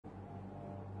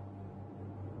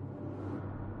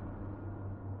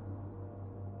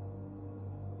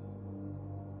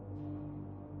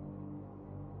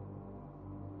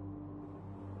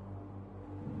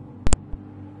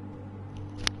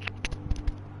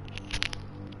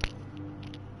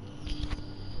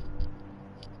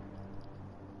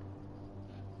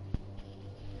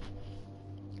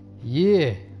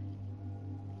Yeah.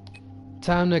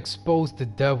 Time to expose the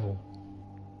devil.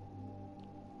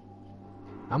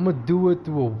 I'ma do it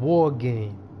through a war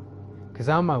game. Cause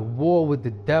I'm at war with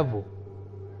the devil.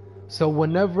 So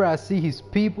whenever I see his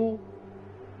people,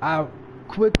 I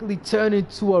quickly turn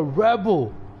into a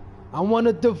rebel. I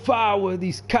wanna devour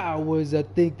these cowards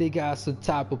that think they got some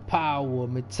type of power,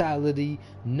 mentality.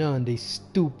 None, they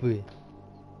stupid.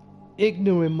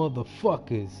 Ignorant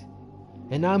motherfuckers.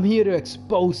 And I'm here to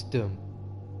expose them.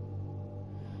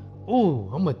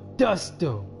 Ooh, I'ma dust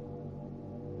them.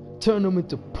 Turn them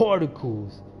into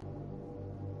particles.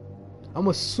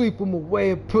 I'ma sweep them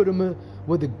away and put them in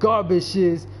where the garbage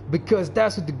is, because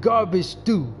that's what the garbage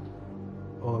do.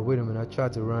 Oh, wait a minute, I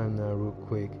tried to rhyme that real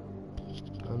quick.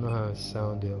 I don't know how it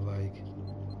sounded like.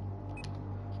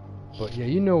 But yeah,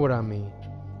 you know what I mean.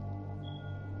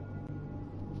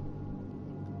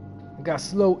 I got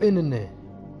slow internet.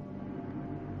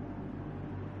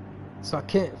 So I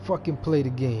can't fucking play the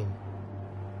game.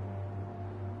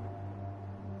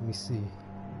 Let me see.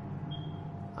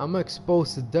 I'ma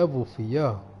expose the devil for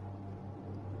y'all.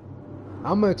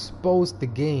 I'ma expose the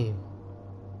game.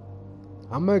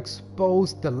 I'ma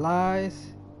expose the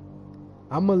lies.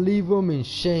 I'ma leave them in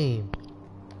shame.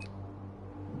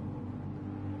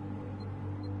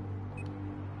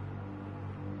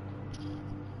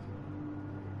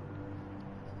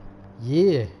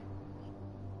 Yeah.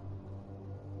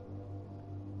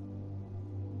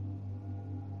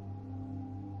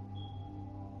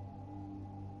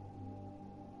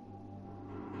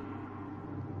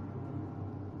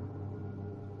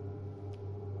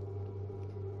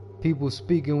 People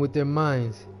speaking with their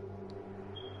minds,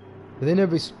 but they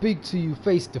never speak to you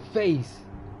face to face.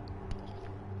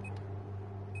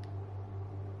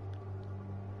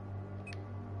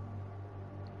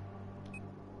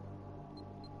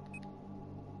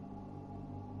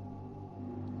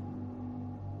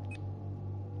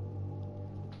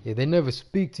 Yeah, they never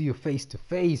speak to you face to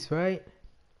face, right?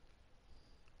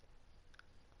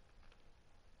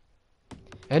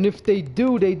 And if they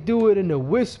do it in a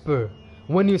whisper.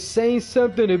 When you're saying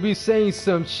something, they be saying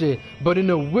some shit, but in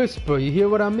a whisper. You hear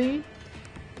what I mean?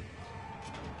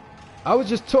 I was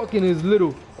just talking to this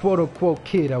little quote-unquote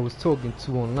kid I was talking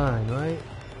to online, right?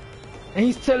 And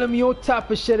he's telling me all type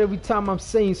of shit every time I'm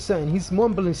saying something. He's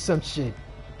mumbling some shit.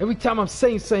 Every time I'm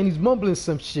saying something, he's mumbling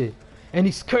some shit. And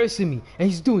he's cursing me. And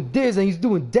he's doing this and he's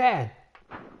doing that.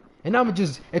 And I'm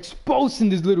just exposing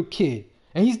this little kid.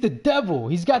 And he's the devil.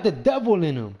 He's got the devil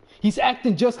in him. He's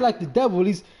acting just like the devil.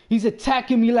 He's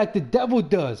attacking me like the devil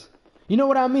does. You know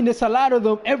what I mean? There's a lot of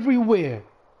them everywhere.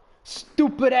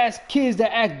 Stupid ass kids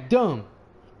that act dumb.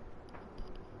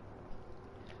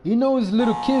 You know those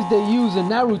little kids they use in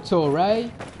Naruto,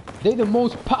 right? They the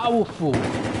most powerful.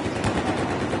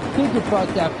 Think about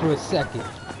that for a second.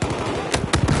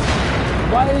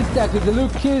 Why is that? Because the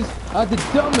little kids are the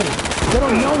dumbest. They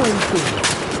don't know anything.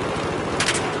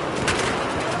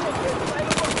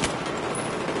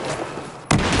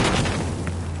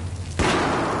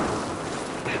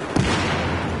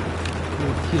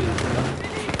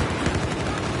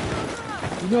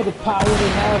 You know the power they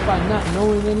have by not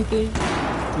knowing anything?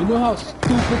 You know how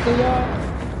stupid they are?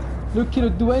 Little kid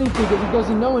will do anything because he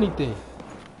doesn't know anything.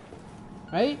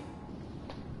 Right?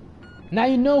 Now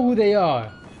you know who they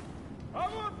are.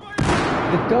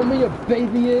 The dumber your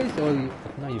baby is, or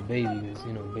not your baby is,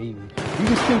 you know, baby. You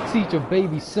can still teach your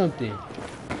baby something.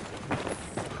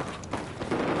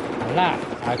 A lot,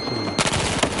 actually.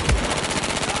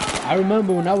 I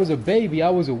remember when I was a baby, I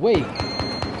was awake.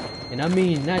 And I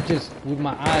mean, not just with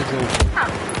my eyes open.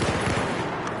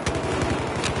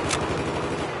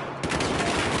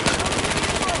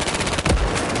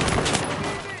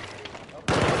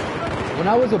 When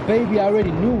I was a baby, I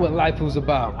already knew what life was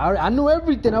about. I knew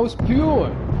everything. I was pure.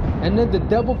 And then the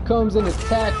devil comes and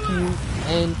attacks you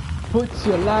and puts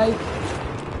your life,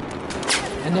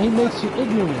 and then he makes you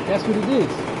ignorant. That's what it is.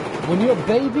 When you're a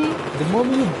baby, the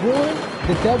moment you're born,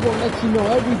 the devil lets you know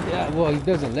everything. Well, he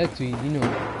doesn't let you, you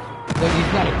know. But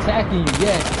he's not attacking you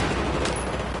yet.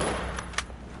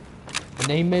 And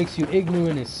then he makes you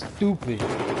ignorant and stupid.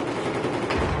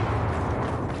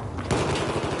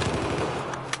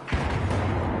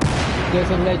 He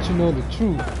doesn't let you know the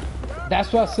truth.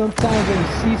 That's why sometimes when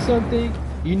you see something,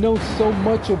 you know so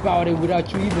much about it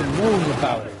without you even knowing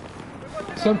about it.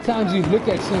 Sometimes you look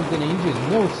at something and you just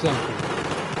know something.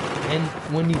 And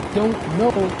when you don't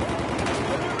know,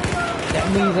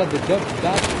 that means that the devil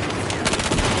got you.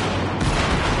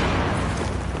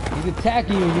 He's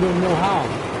attacking you and you don't know how.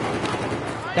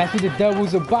 That's what the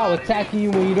devil's about, attacking you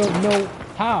when you don't know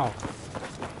how.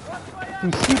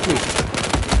 Through secrets.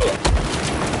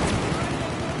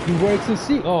 He works in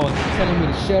secret. Oh, they're telling me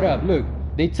to shut up. Look,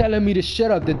 they telling me to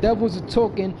shut up. The devils are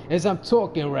talking as I'm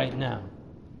talking right now.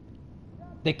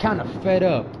 They kind of fed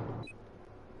up.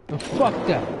 And fuck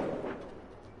that.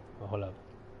 Oh, hold up.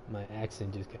 My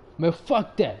accent just got... Man,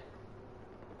 fuck that.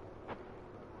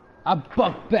 I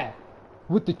buck back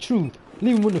with the truth.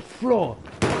 Leave him on the floor.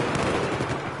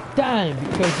 Dying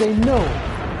because they know.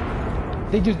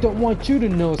 They just don't want you to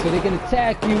know, so they can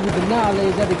attack you with the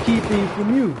knowledge that they're keeping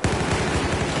from you.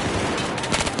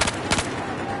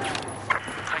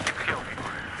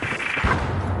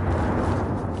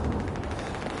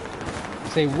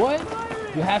 Say what?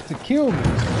 You have to kill me.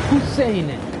 Who's saying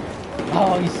that?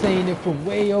 Oh, he's saying it from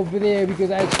way over there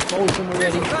because I exposed him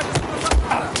already.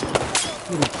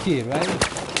 Little kid, right?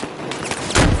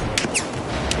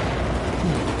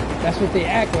 That's what they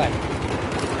act like.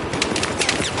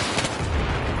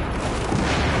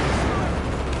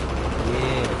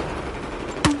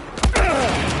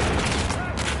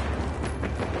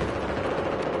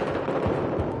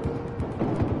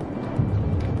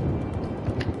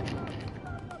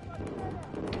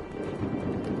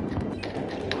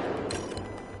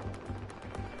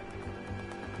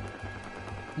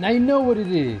 Now you know what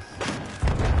it is.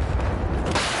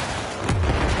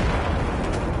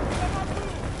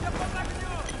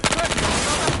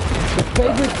 The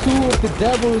favorite tool of the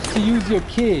devil is to use your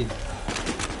kids.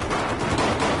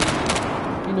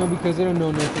 You know, because they don't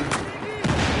know nothing.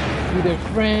 With their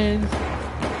friends,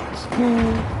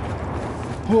 school,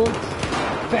 books,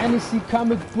 fantasy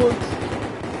comic books.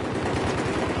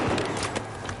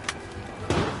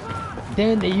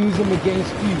 Then they use them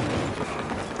against you.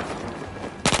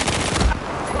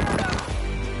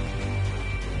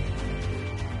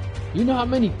 You know how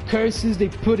many curses they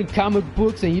put in comic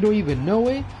books and you don't even know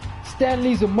it?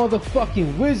 Stanley's a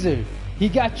motherfucking wizard. He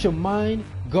got your mind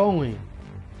going.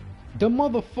 The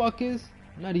motherfuckers,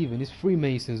 not even, his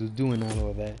Freemasons was doing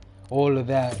all of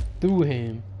that through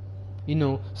him. You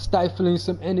know, stifling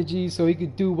some energy so he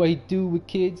could do what he do with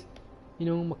kids. You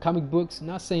know, my comic books.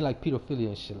 Not saying like pedophilia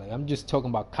and shit. Like, I'm just talking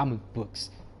about comic books.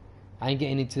 I ain't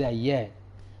getting into that yet.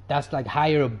 That's like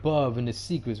higher above in the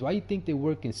secrets. Why you think they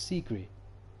work in secret?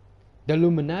 The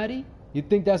Illuminati? You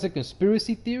think that's a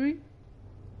conspiracy theory?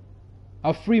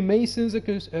 Are Freemasons a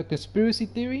conspiracy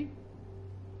theory?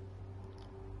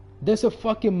 There's a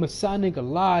fucking Masonic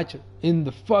lodge in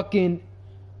the fucking...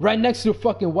 right next to the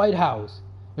fucking White House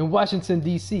in Washington,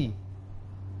 D.C.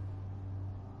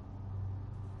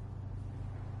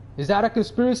 Is that a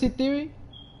conspiracy theory?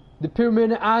 The pyramid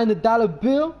and the eye and the dollar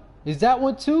bill? Is that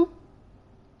one too?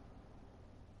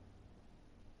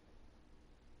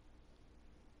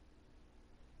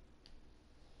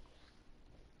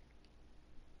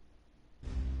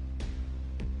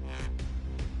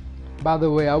 By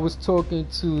the way, I was talking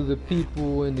to the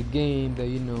people in the game that,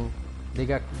 you know, they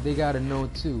gotta know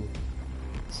too.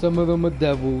 Some of them are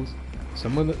devils,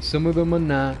 some of them are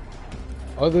not.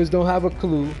 Others don't have a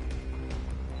clue.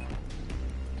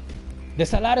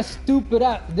 There's a lot of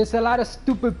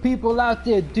stupid people out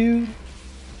there, dude.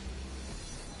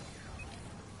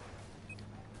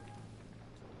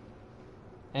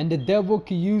 And the devil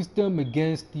can use them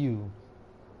against you.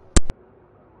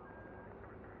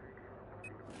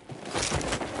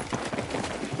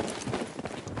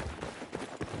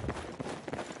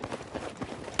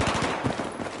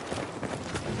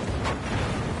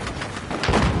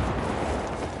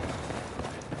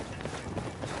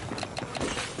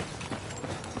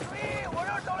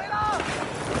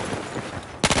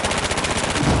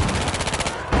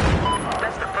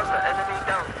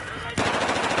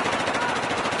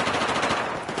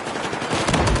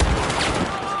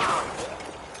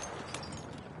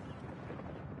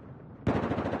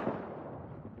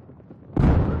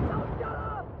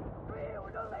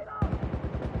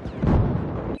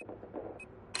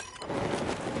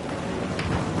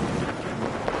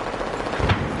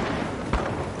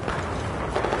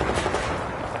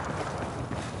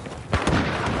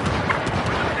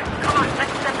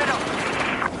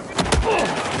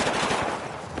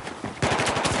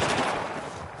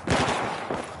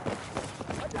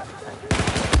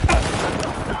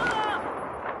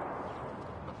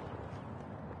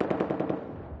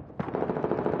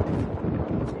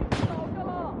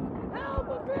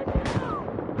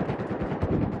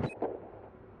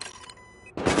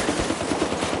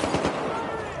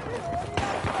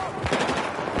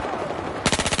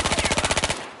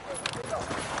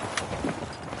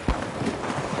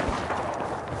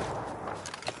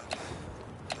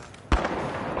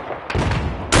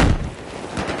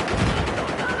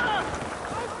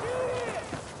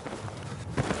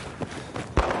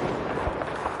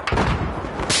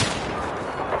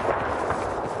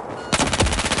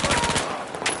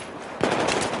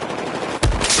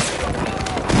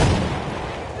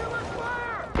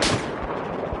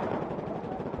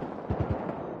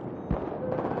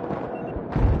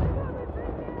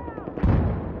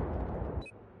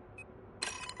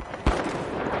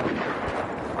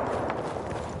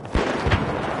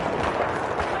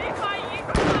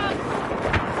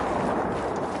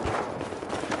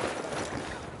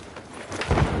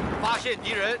 现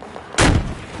敌人。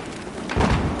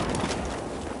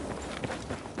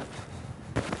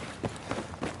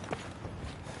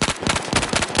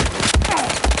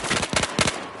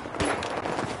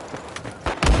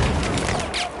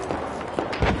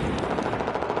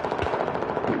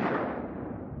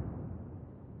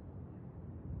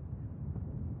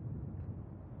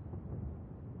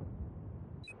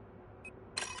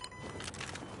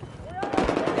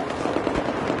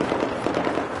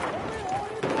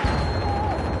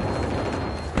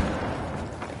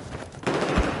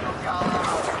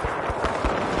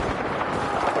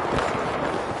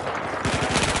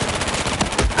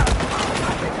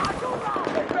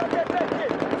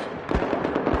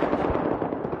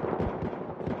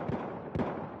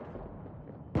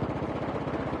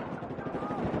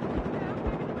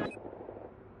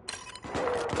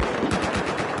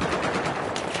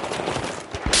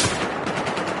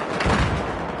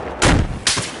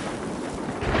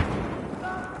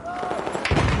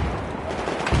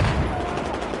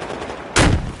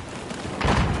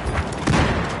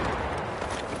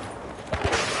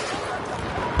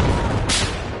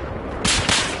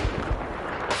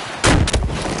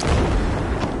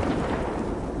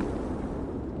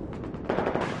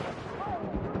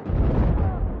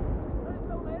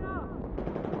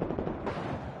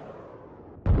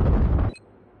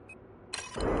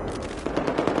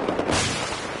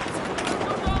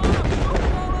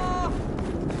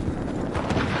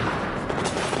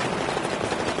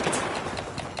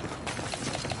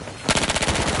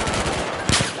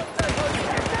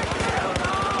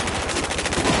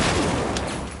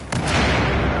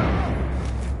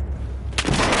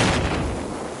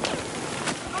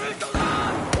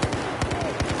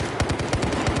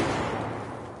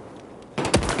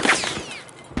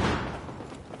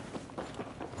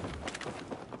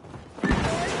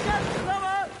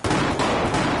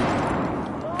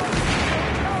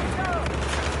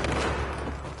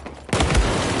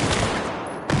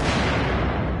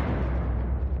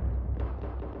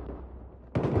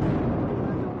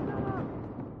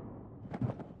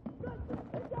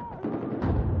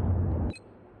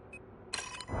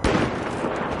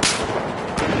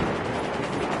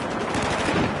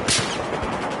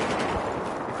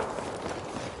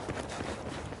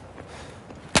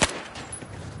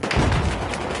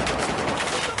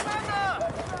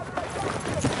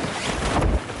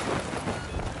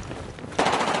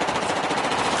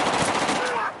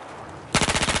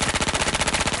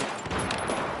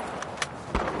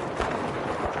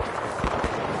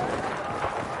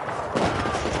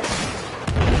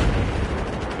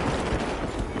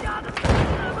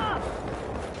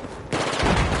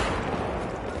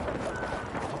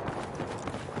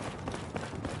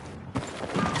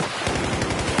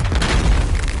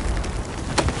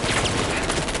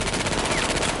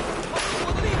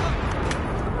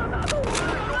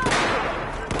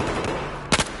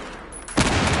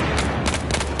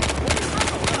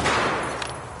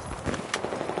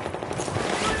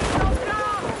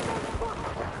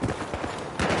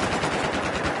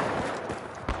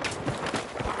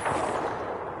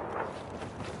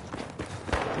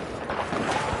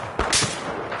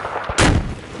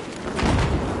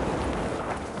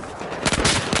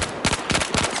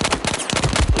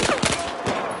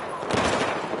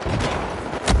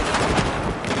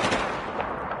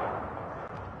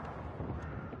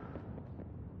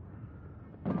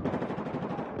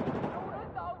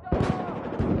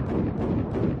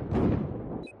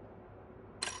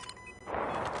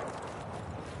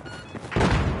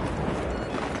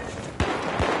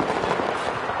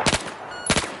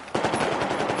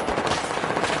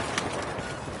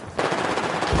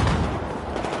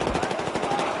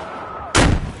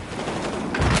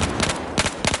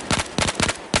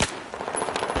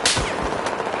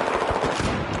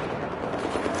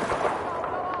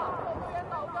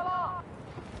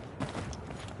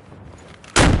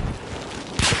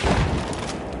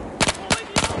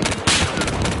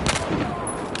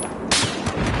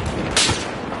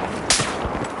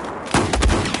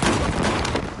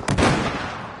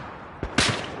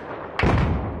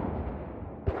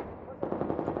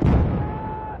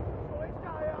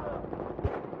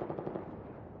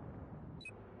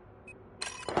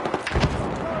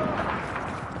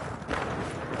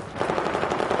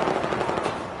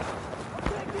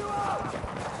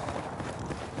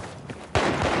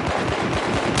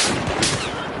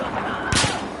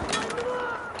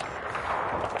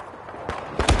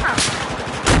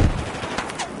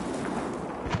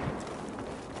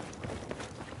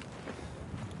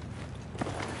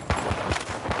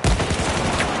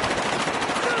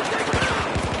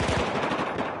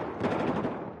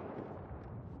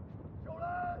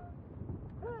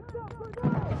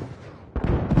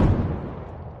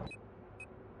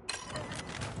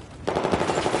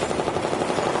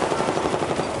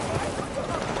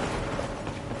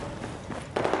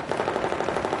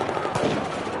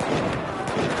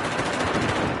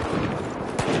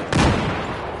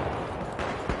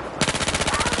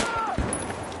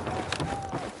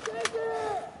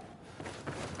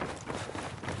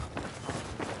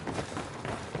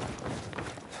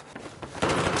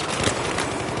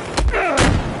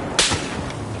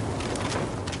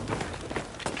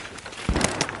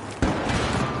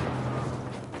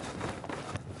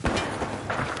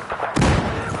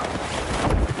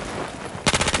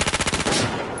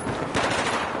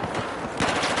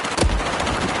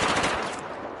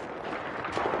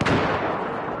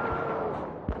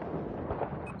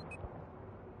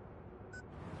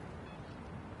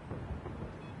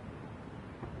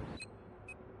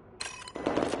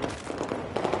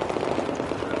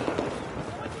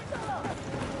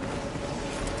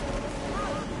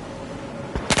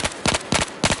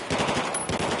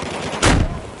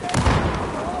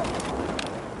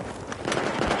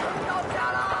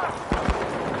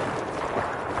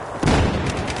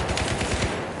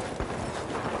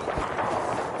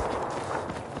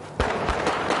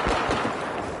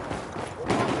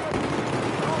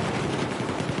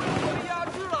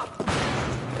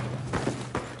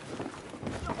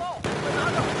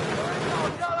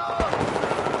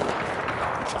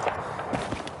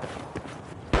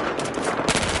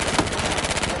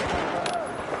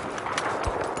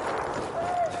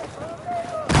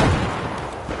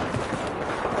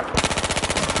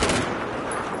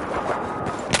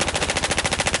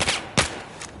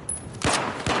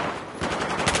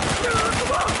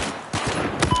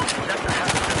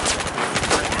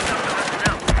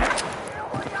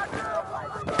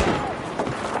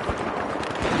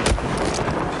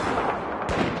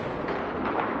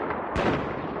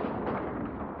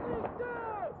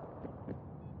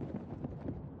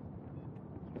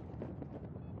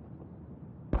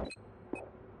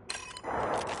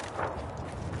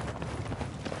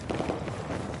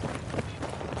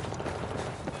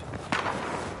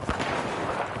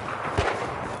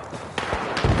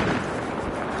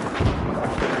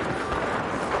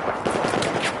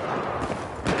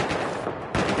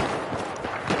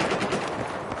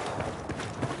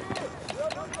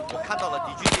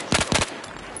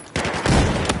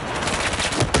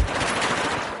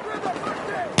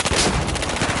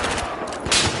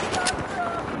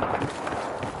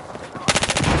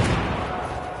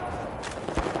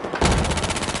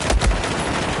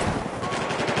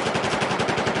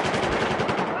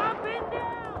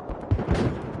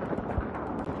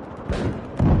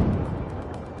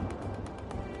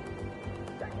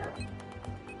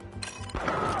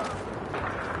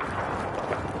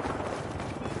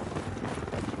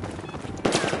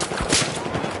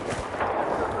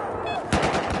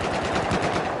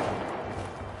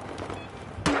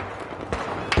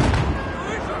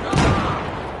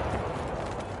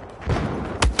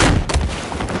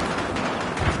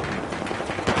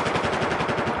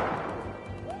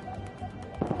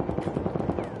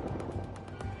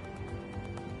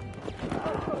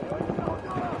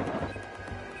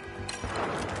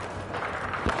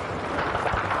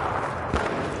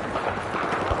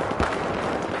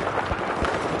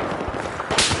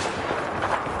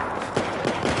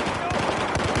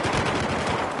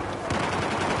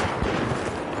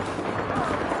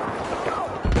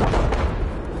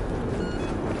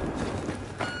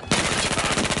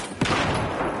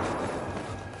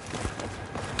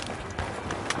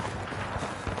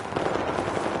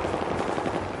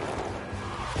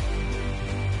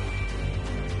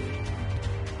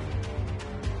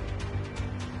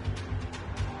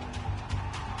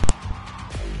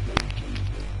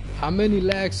How many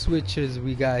lag switches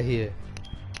we got here?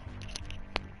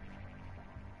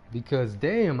 Because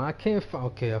damn, I can't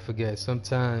okay, I forget.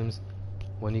 Sometimes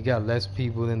when you got less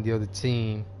people than the other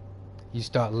team, you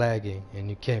start lagging and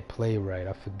you can't play right.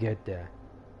 I forget that.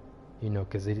 You know,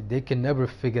 because they can never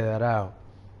figure that out.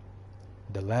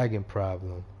 The lagging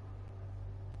problem.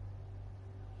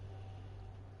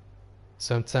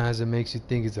 Sometimes it makes you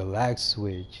think it's a lag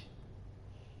switch.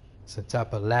 Some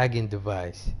type of lagging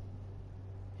device.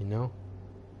 You know?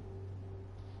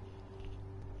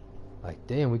 Like,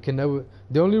 damn, we can never.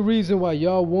 The only reason why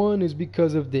y'all won is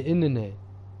because of the internet.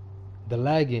 The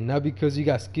lagging, not because you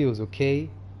got skills,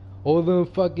 okay? All them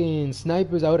fucking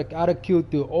snipers, I'd have killed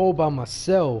through all by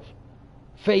myself.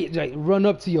 Face, like, run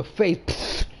up to your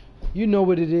face. You know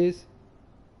what it is.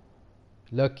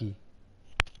 Lucky.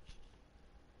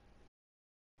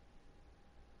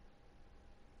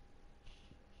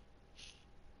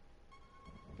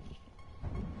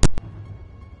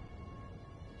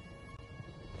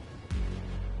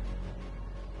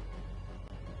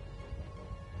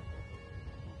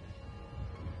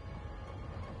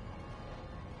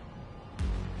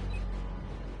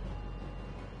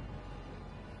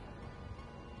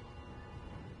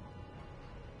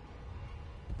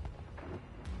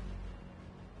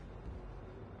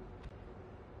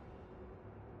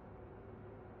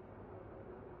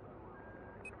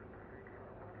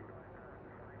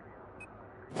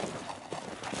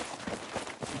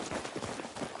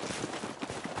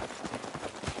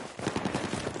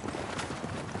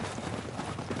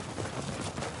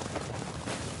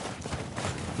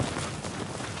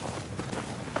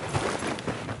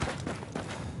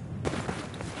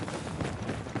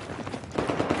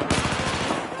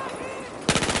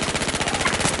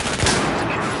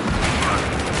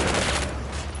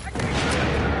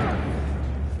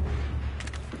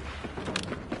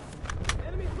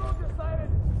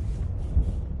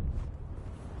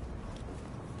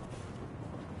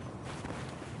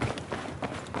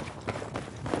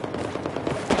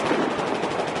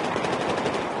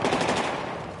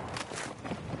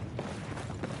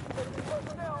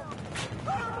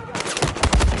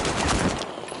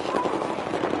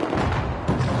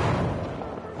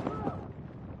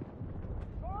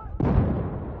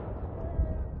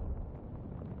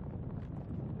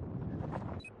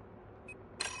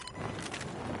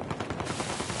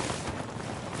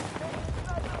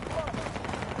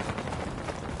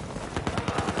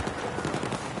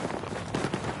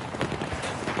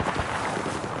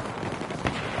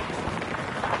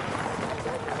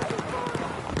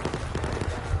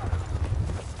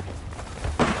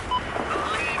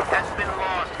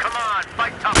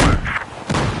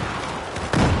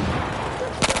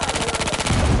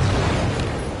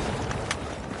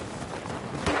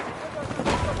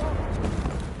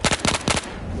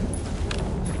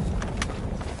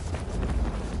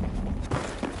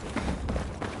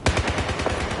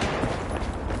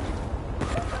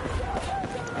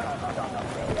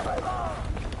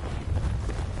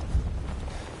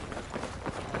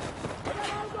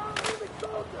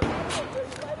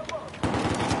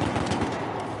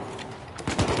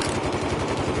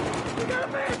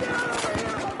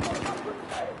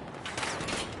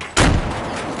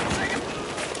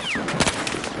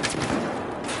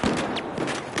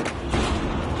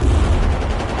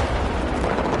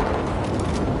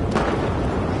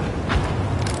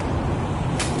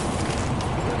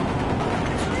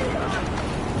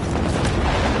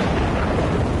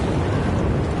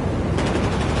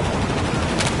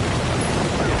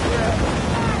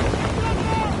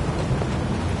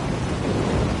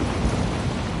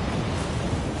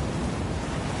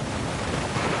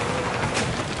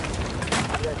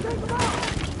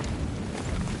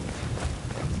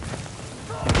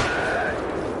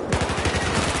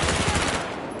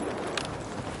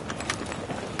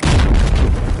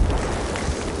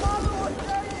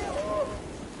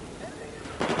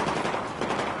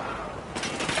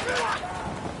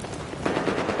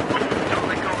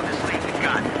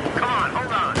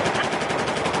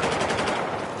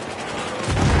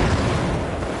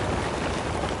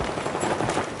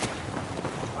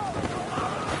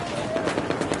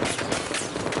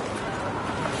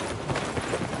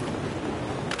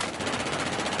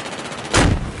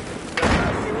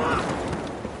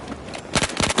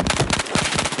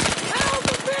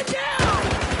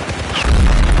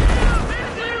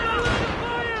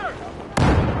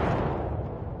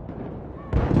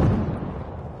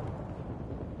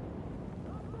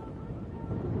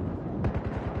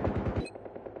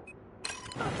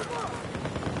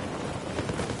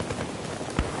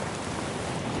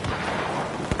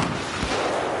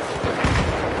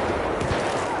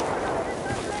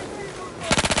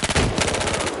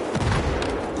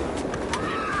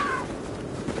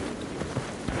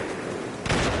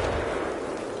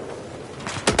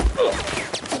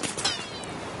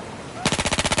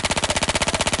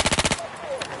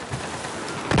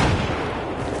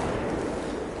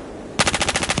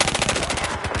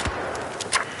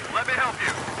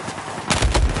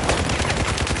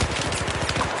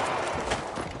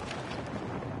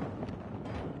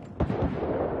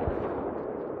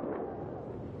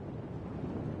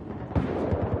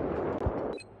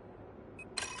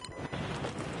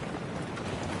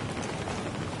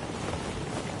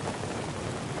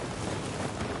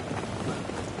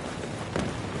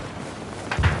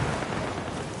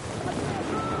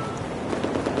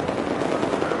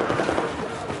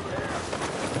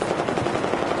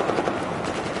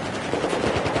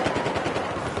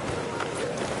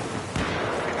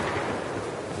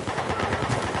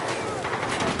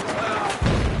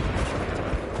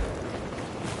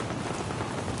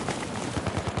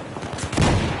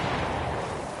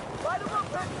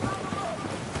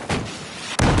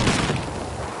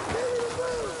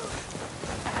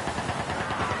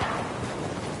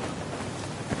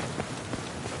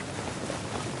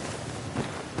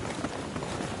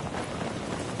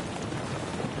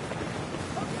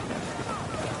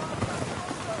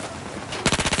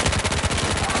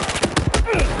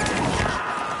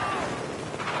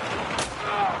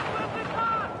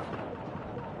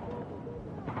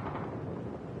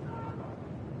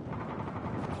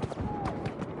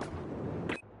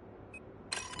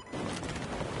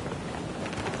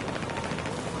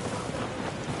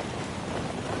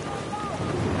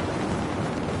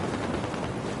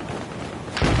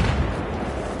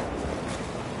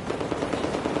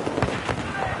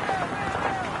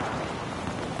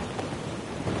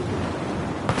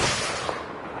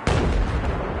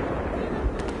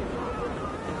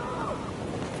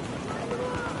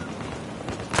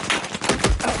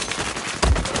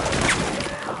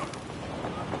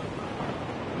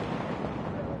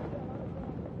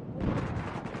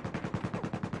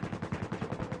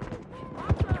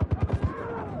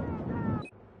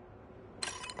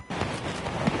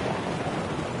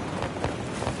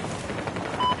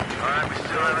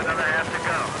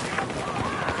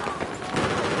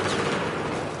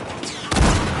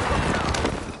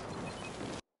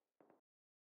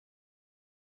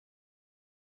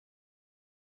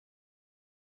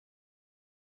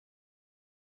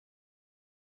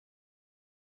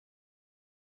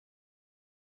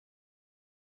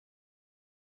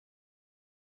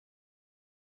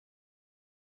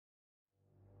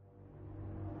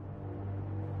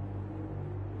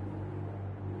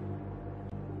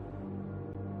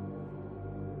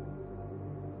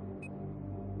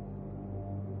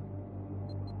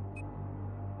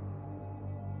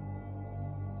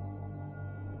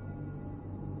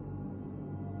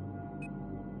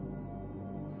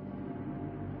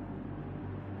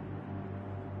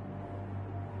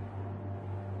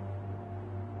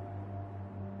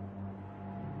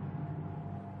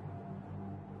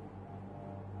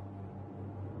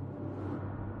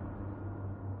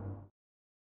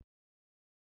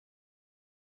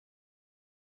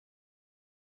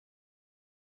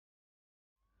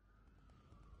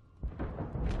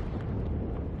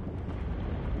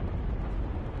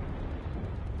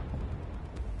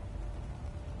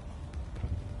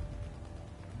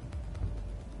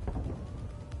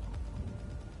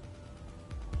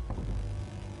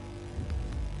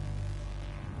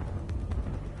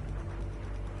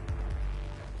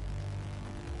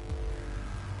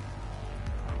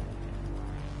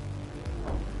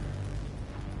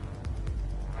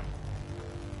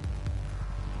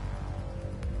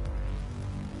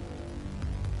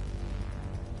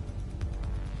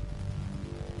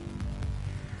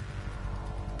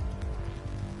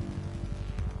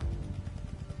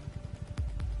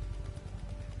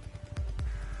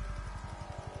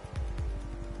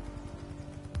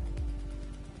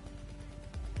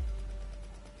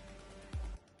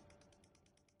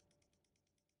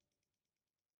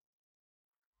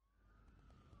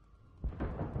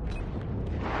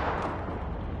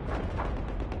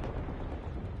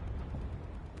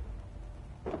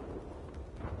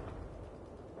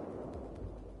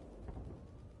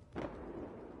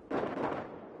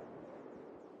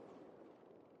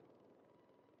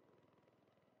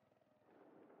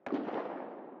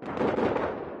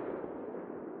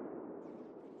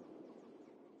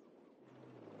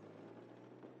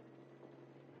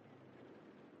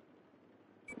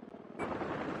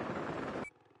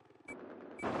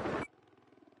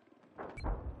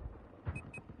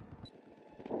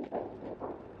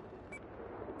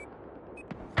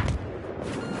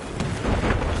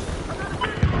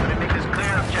 Let me make this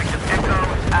clear. Objective Echo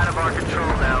is out of our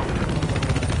control now.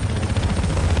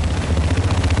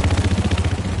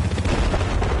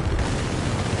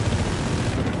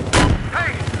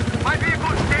 Hey! My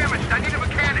vehicle is damaged. I need a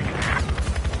mechanic.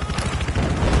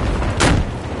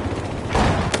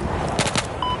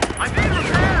 I need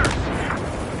repairs!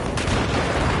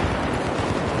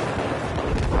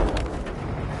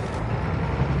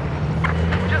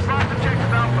 Just lost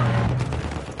objective Alpha.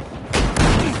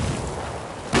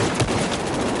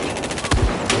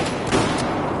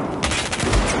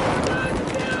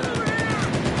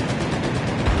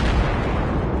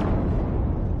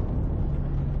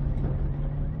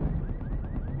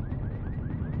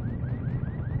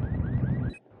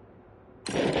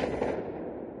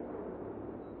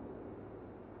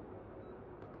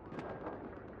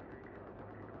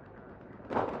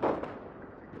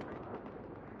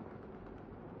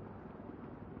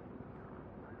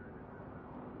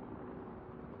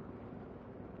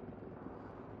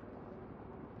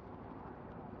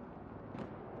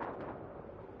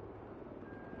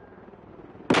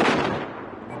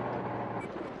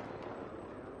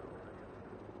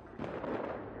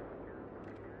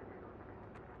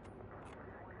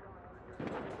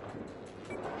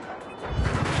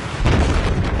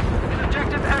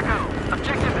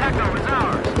 Objective Echo is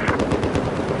ours.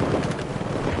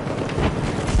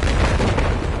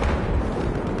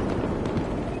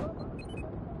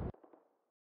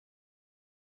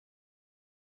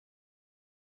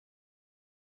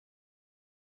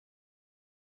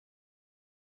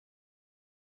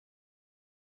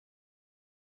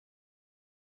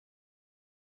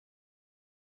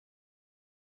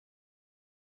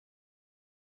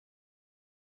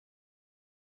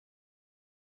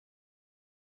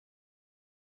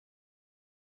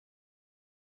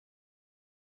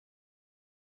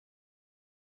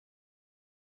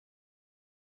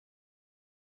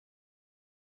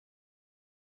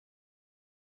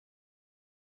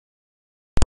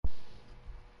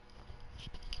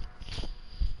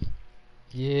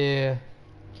 Yeah.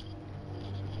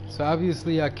 So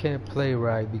obviously I can't play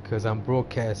right because I'm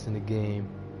broadcasting the game.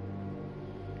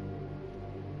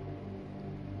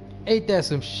 Ain't that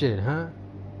some shit, huh?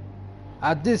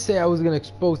 I did say I was gonna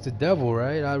expose the devil,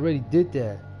 right? I already did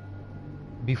that.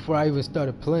 Before I even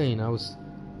started playing, I was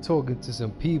talking to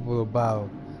some people about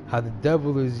how the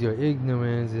devil is your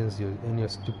ignorance and your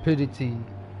stupidity.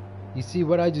 You see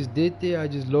what I just did there? I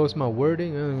just lost my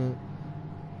wording.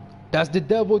 That's the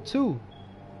devil too,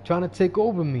 trying to take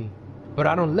over me. But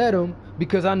I don't let him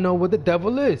because I know what the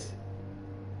devil is.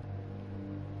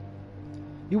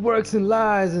 He works in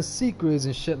lies and secrets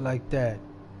and shit like that.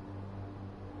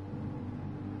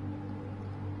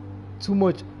 Too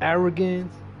much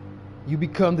arrogance, you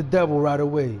become the devil right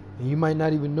away, and you might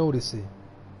not even notice it.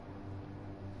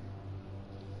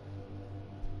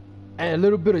 And a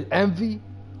little bit of envy.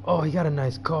 Oh, he got a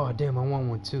nice car. Damn, I want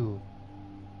one too.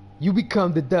 You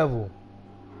become the devil.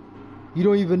 You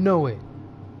don't even know it.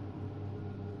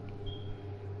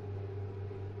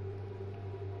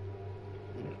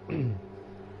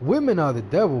 Women are the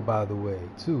devil, by the way,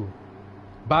 too.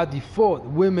 By default,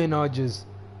 women are just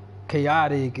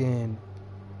chaotic and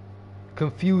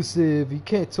confusive. You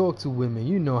can't talk to women.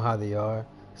 You know how they are.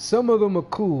 Some of them are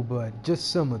cool, but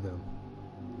just some of them.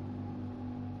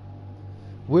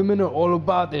 Women are all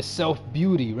about their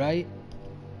self-beauty, right?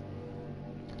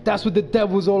 That's what the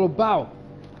devil's all about.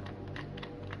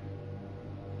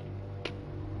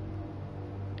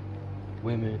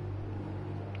 Women.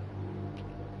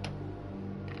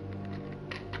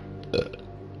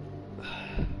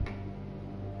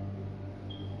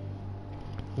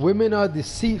 Women are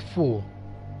deceitful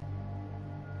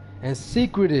and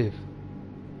secretive.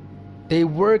 They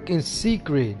work in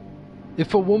secret.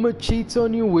 If a woman cheats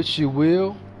on you, which she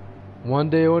will, one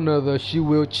day or another, she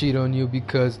will cheat on you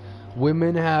because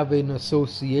women have an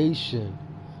association,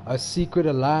 a secret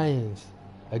alliance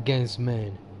against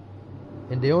men.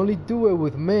 And they only do it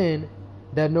with men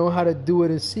that know how to do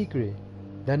it in secret,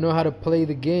 that know how to play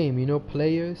the game. You know,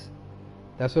 players?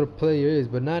 That's what a player is.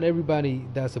 But not everybody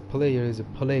that's a player is a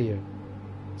player.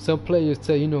 Some players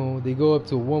tell, you know, they go up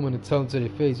to a woman and tell them to their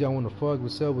face, y'all want to fuck,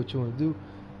 what's up, what you want to do?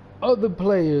 Other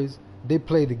players, they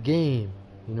play the game.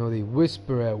 You know, they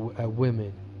whisper at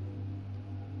women.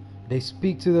 They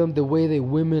speak to them the way that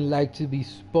women like to be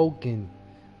spoken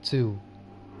to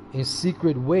in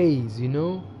secret ways, you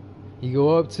know? You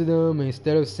go up to them and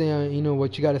instead of saying, you know,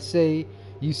 what you gotta say,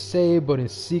 you say it but in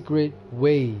secret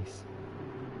ways.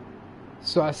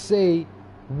 So I say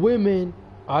women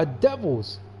are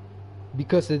devils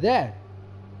because of that.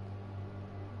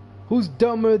 Who's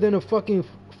dumber than a fucking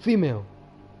female?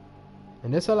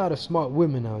 And there's a lot of smart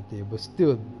women out there, but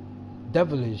still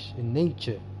devilish in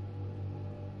nature.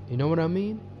 You know what I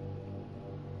mean?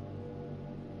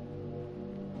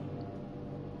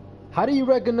 How do you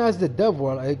recognize the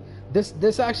devil? Like,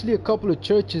 there's actually a couple of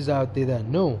churches out there that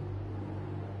know.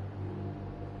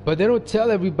 But they don't tell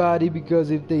everybody,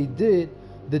 because if they did,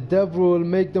 the devil will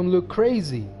make them look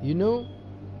crazy, you know?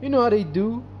 You know how they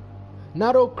do.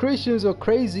 Not all Christians are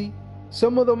crazy.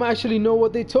 Some of them actually know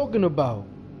what they're talking about.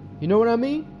 You know what I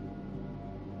mean?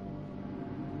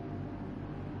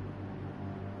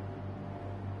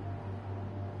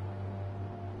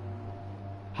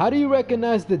 How do you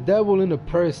recognize the devil in a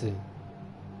person?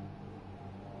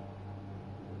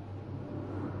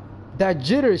 That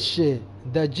jitter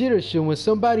shit, when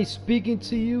somebody's speaking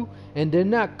to you and they're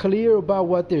not clear about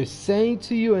what they're saying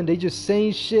to you and they just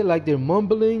saying shit like they're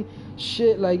mumbling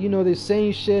shit, like, you know, they're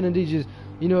saying shit and they just,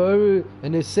 you know,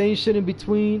 and they're saying shit in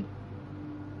between.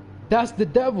 That's the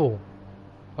devil.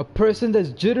 A person that's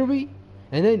jittery,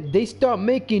 and then they start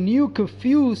making you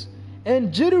confused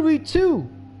and jittery too.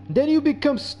 Then you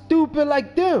become stupid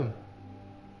like them.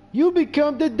 You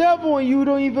become the devil and you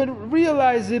don't even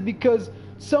realize it, because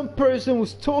some person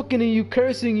was talking to you,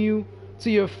 cursing you to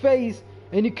your face,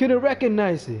 and you couldn't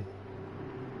recognize it.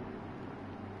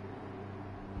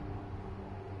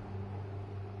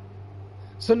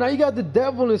 So now you got the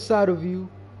devil inside of you.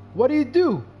 What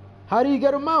do? How do you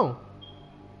get him out?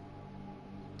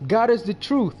 God is the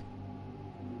truth.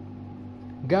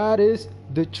 God is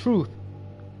the truth.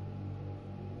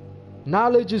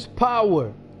 Knowledge is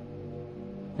power.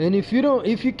 And if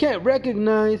you can't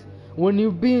recognize when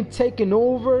you're being taken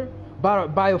over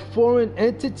by a foreign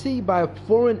entity, by a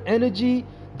foreign energy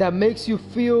that makes you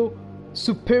feel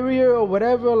superior or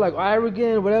whatever, like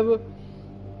arrogant, whatever,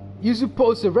 you're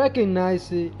supposed to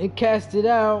recognize it and cast it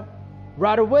out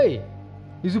right away.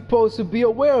 You're supposed to be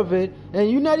aware of it,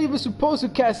 and you're not even supposed to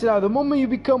cast it out. The moment you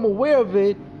become aware of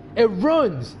it, it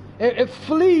runs. It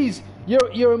flees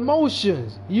your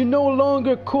emotions. You're no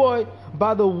longer caught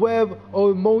by the web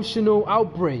of emotional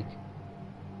outbreak.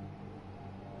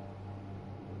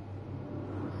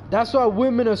 That's why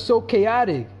women are so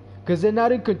chaotic, because they're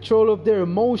not in control of their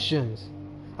emotions.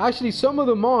 Actually, some of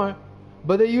them are,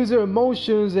 but they use their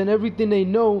emotions and everything they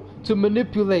know to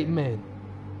manipulate men.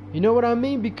 You know what I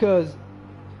mean? Because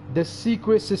the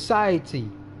secret society.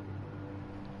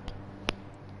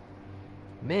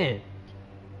 Man.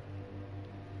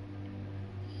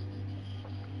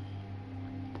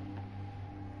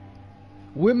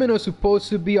 Women are supposed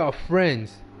to be our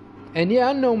friends. And yeah,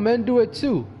 I know men do it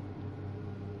too.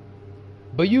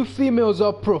 But you females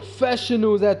are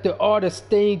professionals at the art of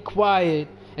staying quiet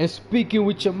and speaking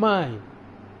with your mind.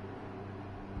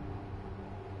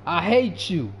 I hate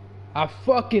you. I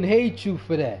fucking hate you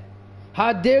for that.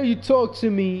 How dare you talk to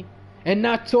me and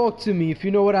not talk to me, if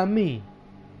you know what I mean?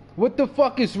 What the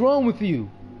fuck is wrong with you?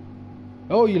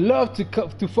 Oh, you love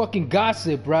to fucking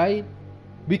gossip, right?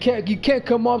 You can't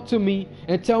come up to me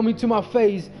and tell me to my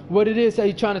face what it is that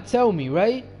you're trying to tell me,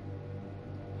 right?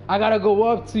 I gotta go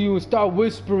up to you and start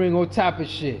whispering all type of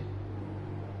shit.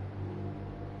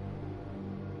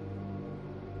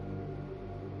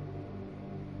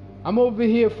 I'm over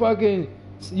here fucking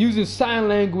using sign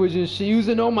language and shit,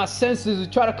 using all my senses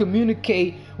to try to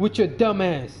communicate with your dumb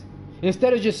ass,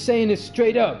 instead of just saying it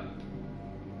straight up.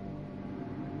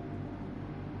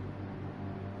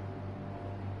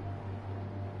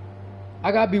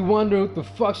 I gotta be wondering what the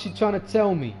fuck she trying to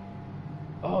tell me.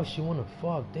 Oh, she wanna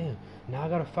fuck, damn. Now I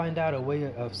gotta find out a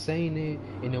way of saying it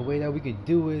in a way that we could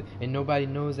do it and nobody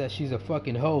knows that she's a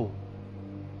fucking hoe.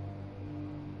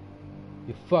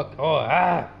 You fuck,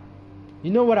 you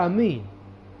know what I mean.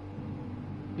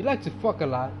 You like to fuck a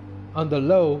lot, on the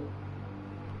low.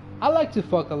 I like to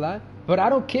fuck a lot, but I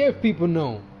don't care if people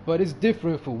know. But it's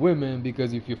different for women,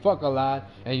 because if you fuck a lot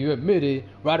and you admit it,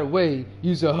 right away,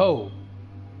 you's a hoe.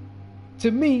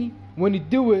 To me, when you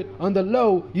do it on the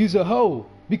low, you's a hoe,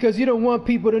 because you don't want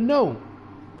people to know.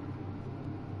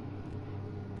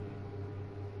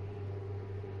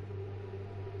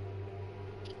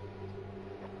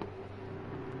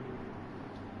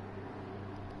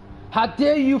 How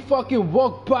dare you fucking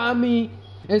walk by me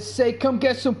and say, come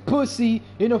get some pussy,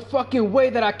 in a fucking way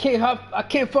that I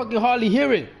can't fucking hardly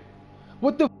hear it.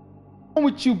 What the f wrong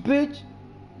with you, bitch?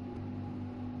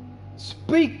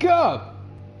 Speak up.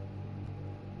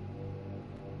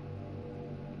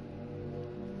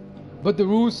 But the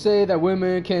rules say that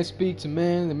women can't speak to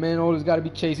men. The men always gotta be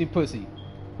chasing pussy.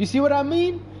 You see what I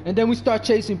mean? And then we start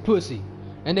chasing pussy.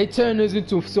 And they turn us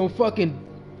into some fucking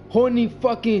horny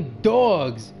fucking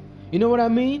dogs. You know what I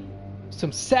mean?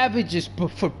 Some savages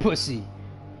for pussy.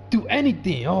 Do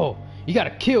anything. Oh, you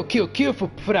gotta kill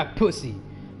for that pussy.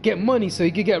 Get money so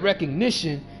you can get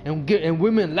recognition and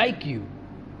women like you.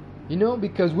 You know,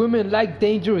 because women like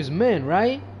dangerous men,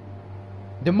 right?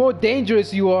 The more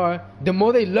dangerous you are, the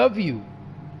more they love you.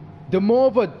 The more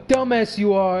of a dumbass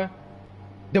you are,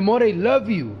 the more they love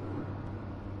you.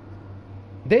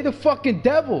 They the fucking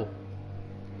devil.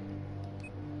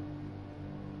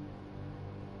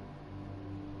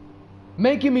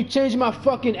 Making me change my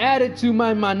fucking attitude,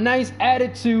 my nice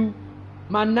attitude,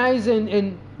 my nice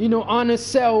and you know honest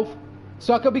self,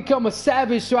 so I could become a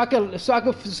savage,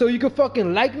 so you could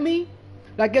fucking like me?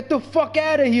 Like, get the fuck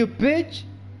out of here, bitch.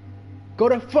 Go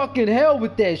to fucking hell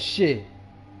with that shit.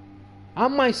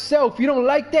 I'm myself. You don't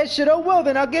like that shit? Oh well,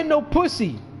 then I'll get no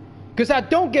pussy. Cause I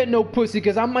don't get no pussy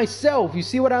because I'm myself. You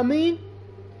see what I mean?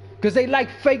 Cause they like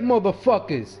fake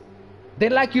motherfuckers. They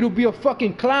like you to be a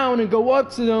fucking clown and go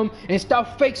up to them and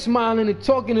start fake smiling and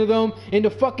talking to them in the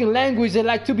fucking language they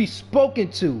like to be spoken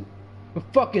to. The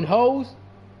fucking hoes.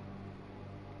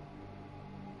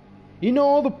 You know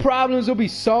all the problems will be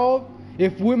solved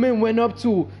if women went up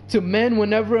to men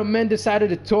whenever a man decided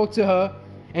to talk to her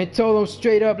and told them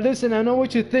straight up, listen, I know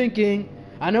what you're thinking.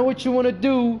 I know what you want to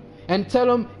do. And tell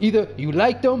them either you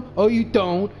like them or you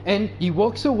don't. And he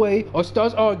walks away or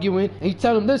starts arguing. And you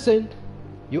tell him, listen,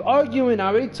 you're arguing. I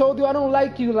already told you I don't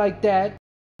like you like that.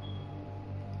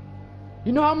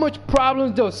 You know how much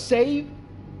problems they'll save?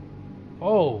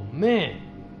 Oh, man.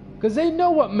 Because they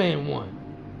know what men want.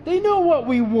 They know what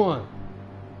we want.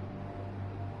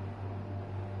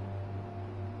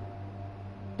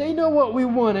 They know what we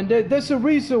want. And there's a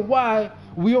reason why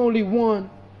we only want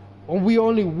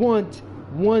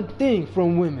one thing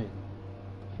from women.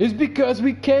 It's because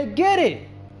we can't get it.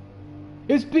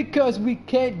 It's because we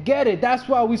can't get it. That's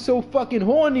why we so fucking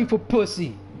horny for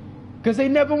pussy. Because they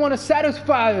never want to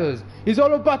satisfy us. It's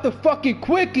all about the fucking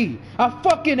quickie. I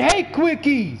fucking hate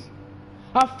quickies.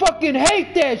 I fucking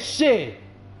hate that shit.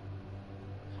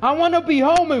 I want to be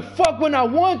home and fuck when I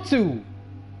want to.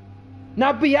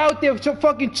 Not be out there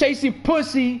fucking chasing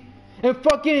pussy and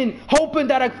fucking hoping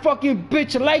that a fucking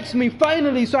bitch likes me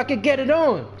finally so I can get it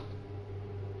on.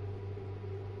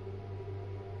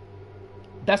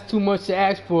 That's too much to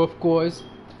ask for, of course.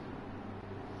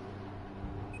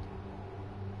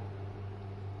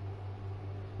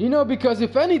 You know, because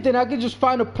if anything, I could just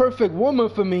find a perfect woman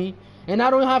for me and I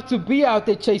don't have to be out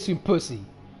there chasing pussy.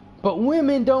 But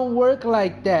women don't work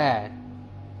like that.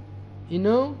 You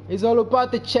know, it's all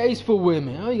about the chase for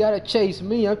women. Oh, you gotta chase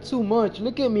me. I'm too much.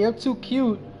 Look at me. I'm too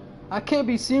cute. I can't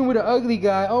be seen with an ugly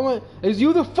guy. Oh my, is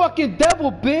you the fucking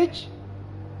devil, bitch?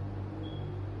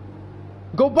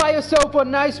 Go buy yourself a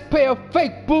nice pair of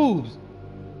fake boobs.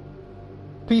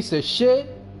 Piece of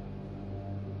shit.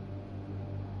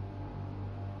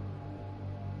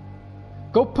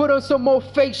 Go put on some more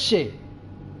fake shit.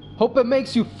 Hope it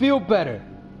makes you feel better.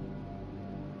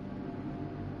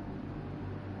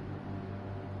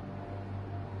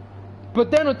 But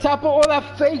then on top of all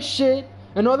that fake shit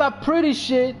and all that pretty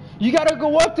shit, you gotta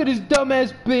go up to this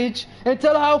dumbass bitch and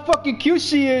tell her how fucking cute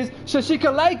she is so she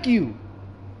can like you.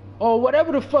 Or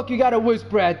whatever the fuck you gotta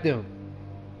whisper at them.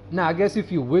 Now, I guess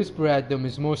if you whisper at them,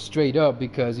 it's more straight up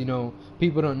because, you know,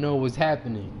 people don't know what's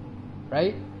happening.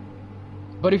 Right?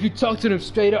 But if you talk to them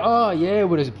straight up, oh yeah,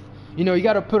 with a, you know, you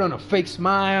gotta put on a fake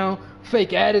smile,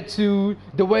 fake attitude,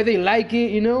 the way they like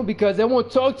it, you know, because they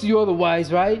won't talk to you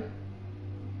otherwise, right?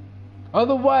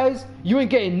 Otherwise, you ain't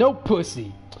getting no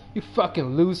pussy. You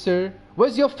fucking loser.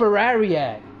 Where's your Ferrari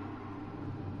at?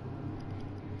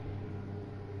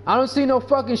 I don't see no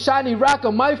fucking shiny rock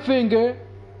on my finger.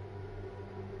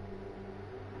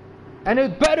 And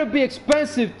it better be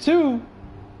expensive too.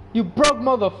 You broke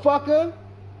motherfucker.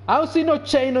 I don't see no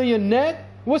chain on your neck.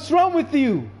 What's wrong with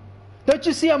you? Don't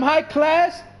you see I'm high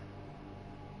class?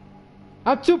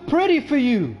 I'm too pretty for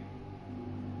you.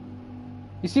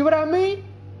 You see what I mean?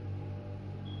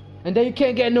 And then you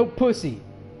can't get no pussy.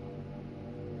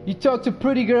 You talk to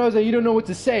pretty girls and you don't know what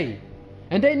to say.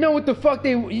 And they know what the fuck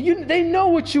they know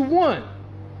what you want.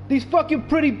 These fucking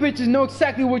pretty bitches know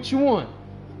exactly what you want.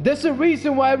 There's a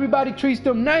reason why everybody treats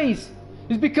them nice.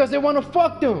 It's because they want to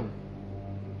fuck them.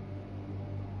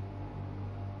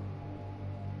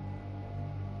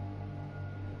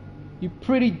 You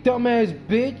pretty dumbass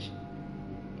bitch.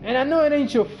 And I know it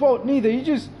ain't your fault neither. You're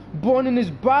just born in this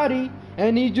body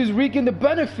and you just reaping the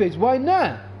benefits. Why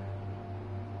not?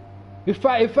 If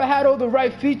I had all the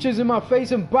right features in my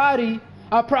face and body,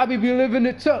 I'll probably be living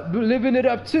it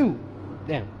up too.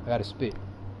 Damn, I gotta spit.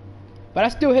 But I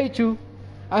still hate you.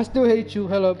 I still hate you.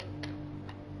 Hello.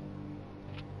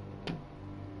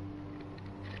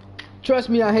 Trust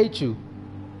me, I hate you.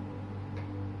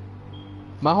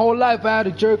 My whole life I had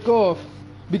to jerk off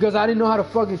because I didn't know how to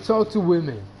fucking talk to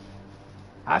women.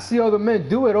 I see other men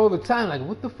do it all the time. Like,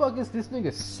 what the fuck is this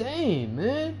nigga saying,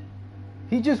 man?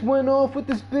 He just went off with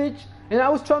this bitch and I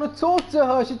was trying to talk to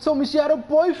her. She told me she had a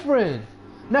boyfriend.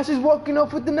 Now she's walking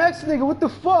off with the next nigga. What the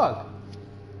fuck?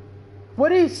 What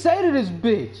did he say to this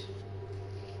bitch?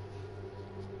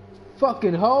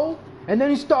 Fucking hoe. And then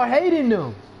you start hating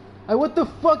them. Like, what the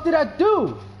fuck did I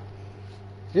do?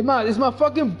 Is my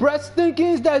fucking breath stinking?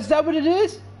 Is that what it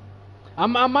is?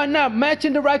 Am I not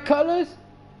matching the right colors?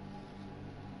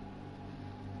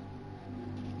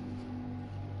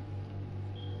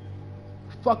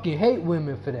 Fucking hate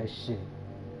women for that shit.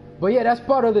 But yeah, that's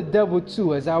part of the devil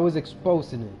too, as I was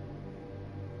exposing it.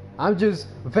 I'm just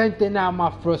venting out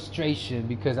my frustration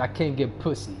because I can't get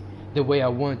pussy the way I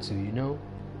want to, you know?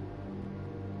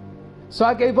 So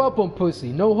I gave up on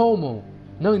pussy. No homo.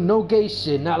 No gay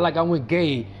shit. Not like I went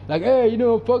gay. Like, hey, you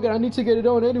know, fuck it, I need to get it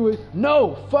on anyway.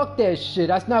 No, fuck that shit.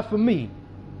 That's not for me.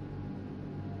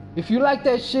 If you like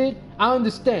that shit, I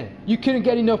understand. You couldn't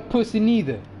get enough pussy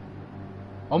neither.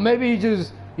 Or maybe you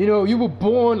just, you know, you were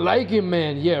born liking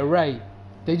man. Yeah, right.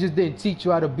 They just didn't teach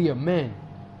you how to be a man.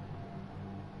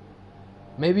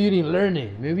 Maybe you didn't learn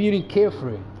it. Maybe you didn't care for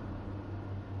it.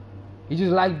 You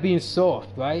just like being soft,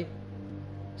 right?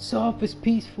 Soft is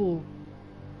peaceful.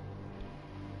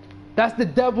 That's the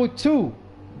devil too.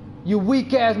 You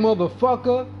weak ass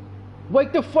motherfucker.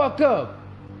 Wake the fuck up.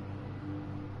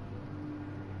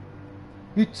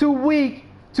 You're too weak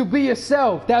to be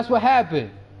yourself. That's what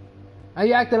happened. Now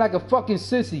you acting like a fucking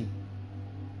sissy.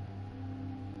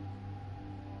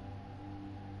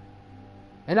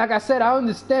 And like I said, I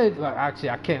understand. Well, actually,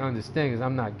 I can't understand because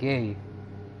I'm not gay.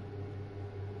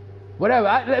 Whatever.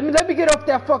 Let me get off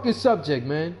that fucking subject,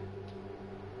 man.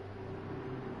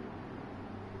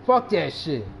 Fuck that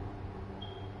shit.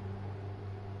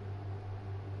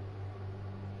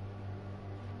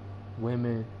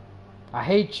 Women, I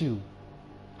hate you.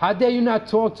 How dare you not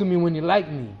talk to me when you like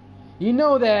me? You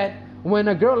know that when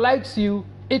a girl likes you,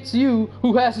 it's you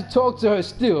who has to talk to her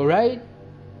still, right?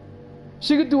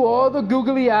 She could do all the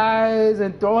googly eyes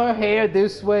and throw her hair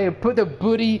this way and put the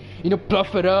booty, you know,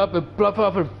 fluff it up and fluff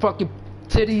up her fucking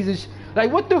titties and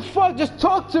like, what the fuck? Just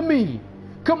talk to me.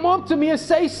 Come up to me and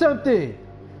say something.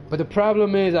 But the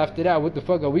problem is, after that, what the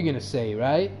fuck are we gonna say,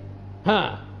 right?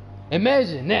 Huh?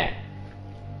 Imagine that.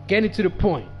 Getting to the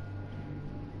point.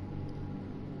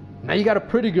 Now you got a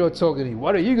pretty girl talking to you.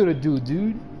 What are you gonna do,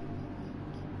 dude?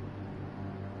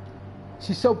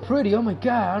 She's so pretty. Oh my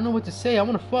god, I don't know what to say. I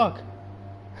wanna fuck.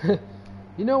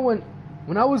 You know,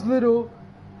 when I was little,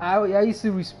 I used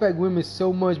to respect women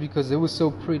so much because they were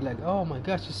so pretty. Like, oh my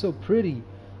gosh, she's so pretty.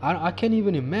 I can't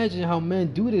even imagine how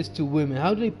men do this to women.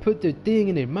 How do they put their thing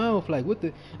in their mouth? Like, what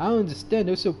the? I don't understand.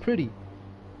 They're so pretty.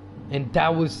 And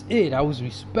that was it. I was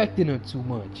respecting her too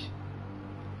much.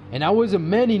 And I wasn't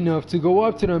man enough to go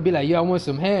up to them and be like, yo, I want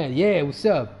some hand. Yeah, what's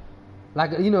up?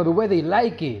 Like, you know, the way they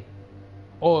like it.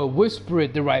 Or whisper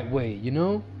it the right way, you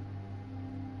know?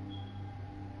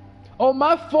 Oh,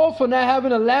 my fault for not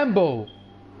having a Lambo.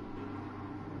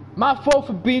 My fault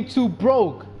for being too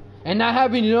broke and not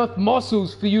having enough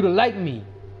muscles for you to like me.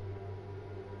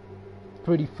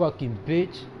 Pretty fucking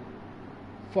bitch.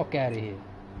 Fuck out of here.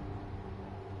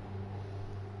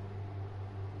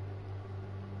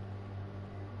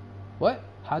 What?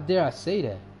 How dare I say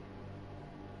that?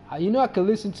 You know I can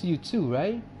listen to you too,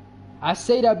 right? I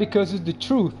say that because it's the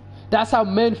truth. That's how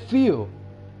men feel.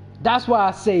 That's why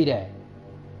I say that.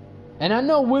 And I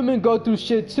know women go through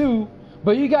shit too,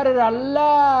 but you got it a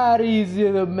lot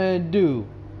easier than men do.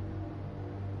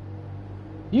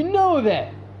 You know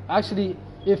that. Actually,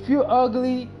 if you're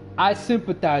ugly, I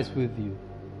sympathize with you.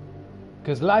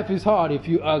 Because life is hard if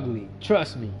you're ugly.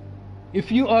 Trust me.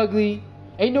 If you ugly,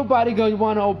 ain't nobody gonna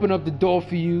want to open up the door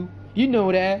for you. You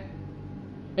know that.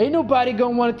 Ain't nobody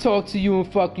gonna want to talk to you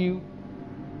and fuck you.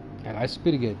 I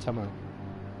spit again. Time out.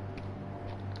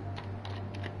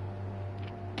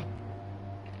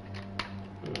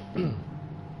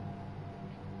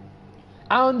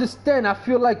 I understand. I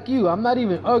feel like you. I'm not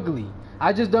even ugly.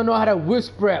 I just don't know how to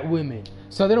whisper at women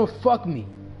so they don't fuck me.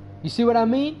 You see what I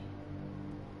mean?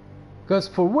 Because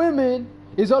for women,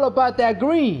 it's all about that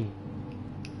green.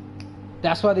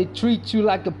 That's why they treat you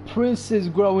like a princess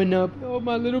growing up. Oh,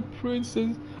 my little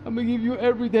princess, I'm gonna give you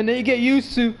everything. Then you get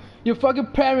used to, Your fucking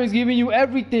parents giving you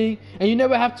everything and you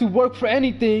never have to work for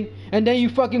anything, and then you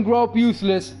fucking grow up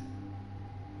useless.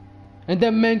 And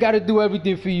then men gotta do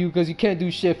everything for you because you can't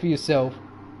do shit for yourself.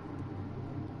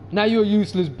 Now you're a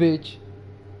useless bitch.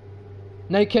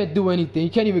 Now you can't do anything.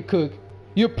 You can't even cook.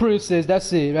 You're a princess,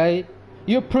 that's it, right?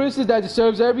 You're a princess that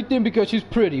deserves everything because she's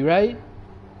pretty, right?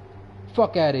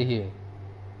 Fuck out of here.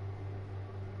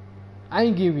 I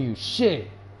ain't giving you shit.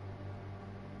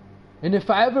 And if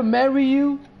I ever marry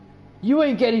you, you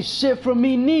ain't getting shit from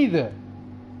me neither.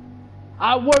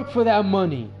 I work for that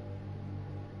money.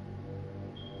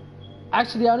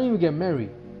 Actually, I don't even get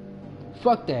married.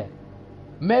 Fuck that.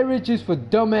 Marriage is for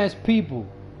dumbass people.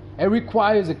 It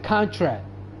requires a contract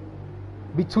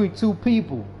between two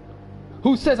people.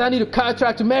 Who says I need a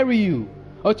contract to marry you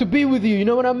or to be with you? You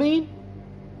know what I mean?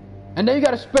 And then you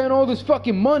gotta spend all this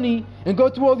fucking money and go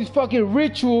through all these fucking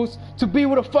rituals to be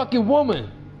with a fucking woman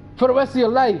for the rest of your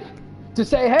life. To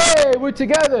say, hey, we're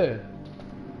together.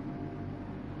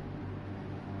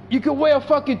 You can wear a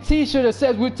fucking t-shirt that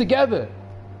says we're together.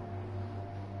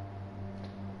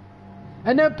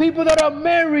 And then people that are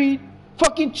married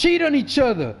fucking cheat on each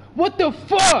other. What the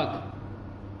fuck?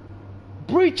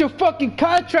 Breach your fucking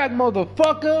contract,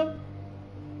 motherfucker.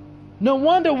 No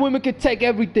wonder women can take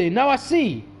everything. Now I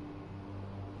see.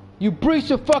 You breached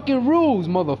your fucking rules,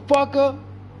 motherfucker.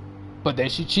 But then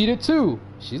she cheated too.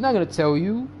 She's not gonna tell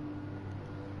you.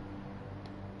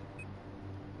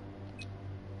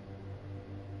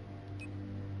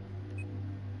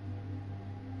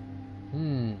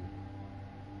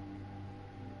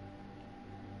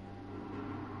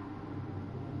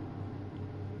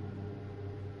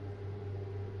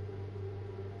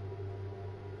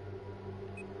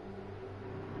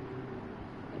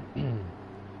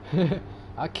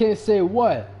 I can't say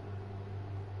what.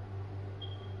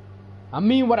 I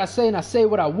mean what I say and I say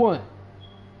what I want.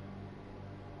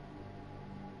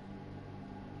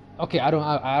 Okay, I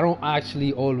don't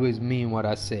actually always mean what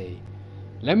I say.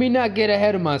 Let me not get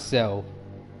ahead of myself.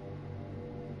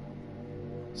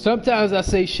 Sometimes I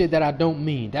say shit that I don't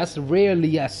mean. That's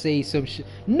rarely I say some shit.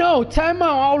 No, time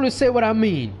out. I always say what I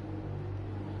mean.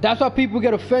 That's why people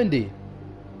get offended.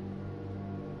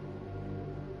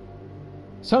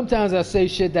 Sometimes I say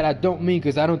shit that I don't mean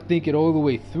because I don't think it all the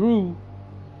way through.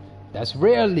 That's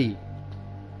rarely.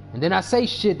 And then I say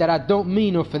shit that I don't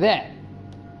mean or for that.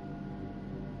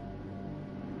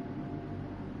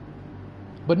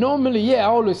 But normally, yeah, I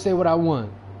always say what I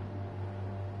want.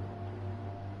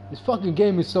 This fucking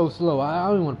game is so slow. I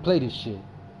don't even want to play this shit.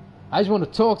 I just want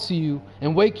to talk to you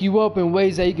and wake you up in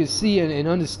ways that you can see and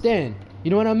understand. You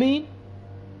know what I mean?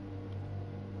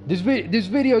 This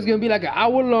video is going to be like an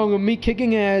hour long of me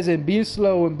kicking ass and being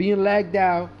slow and being lagged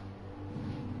out.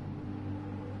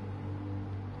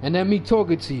 And then me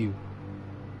talking to you.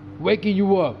 Waking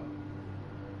you up.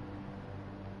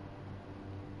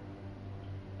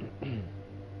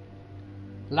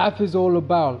 Life is all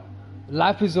about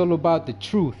the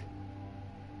truth.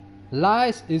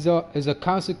 Lies is a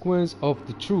consequence of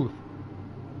the truth.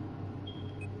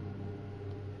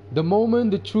 The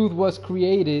moment the truth was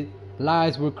created,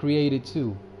 lies were created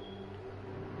too.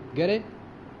 Get it?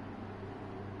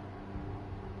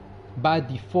 By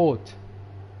default.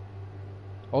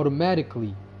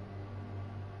 Automatically.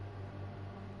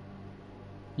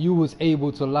 You was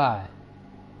able to lie.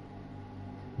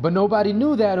 But nobody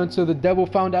knew that until the devil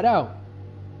found that out.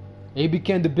 He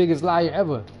became the biggest liar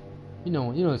ever. You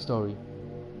know the story.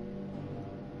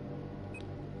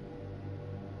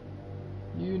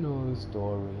 You know the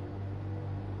story.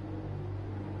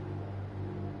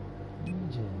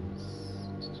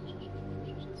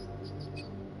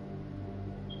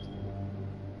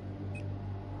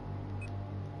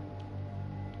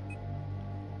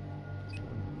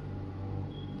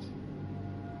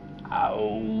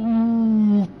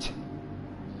 Out.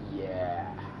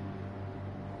 Yeah.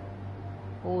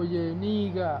 Oye,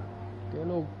 niga, que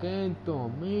lo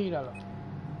quento, míralo.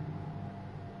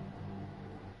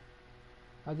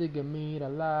 Así que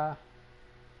mírala,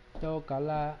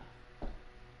 tócala.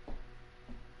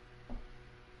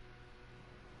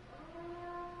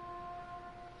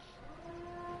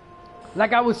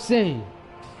 Like I was saying,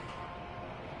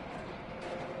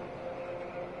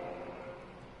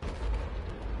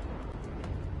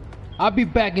 I'll be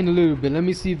back in a little bit. Let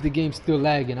me see if the game's still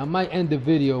lagging. I might end the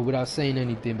video without saying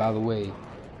anything, by the way.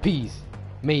 Peace.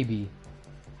 Maybe.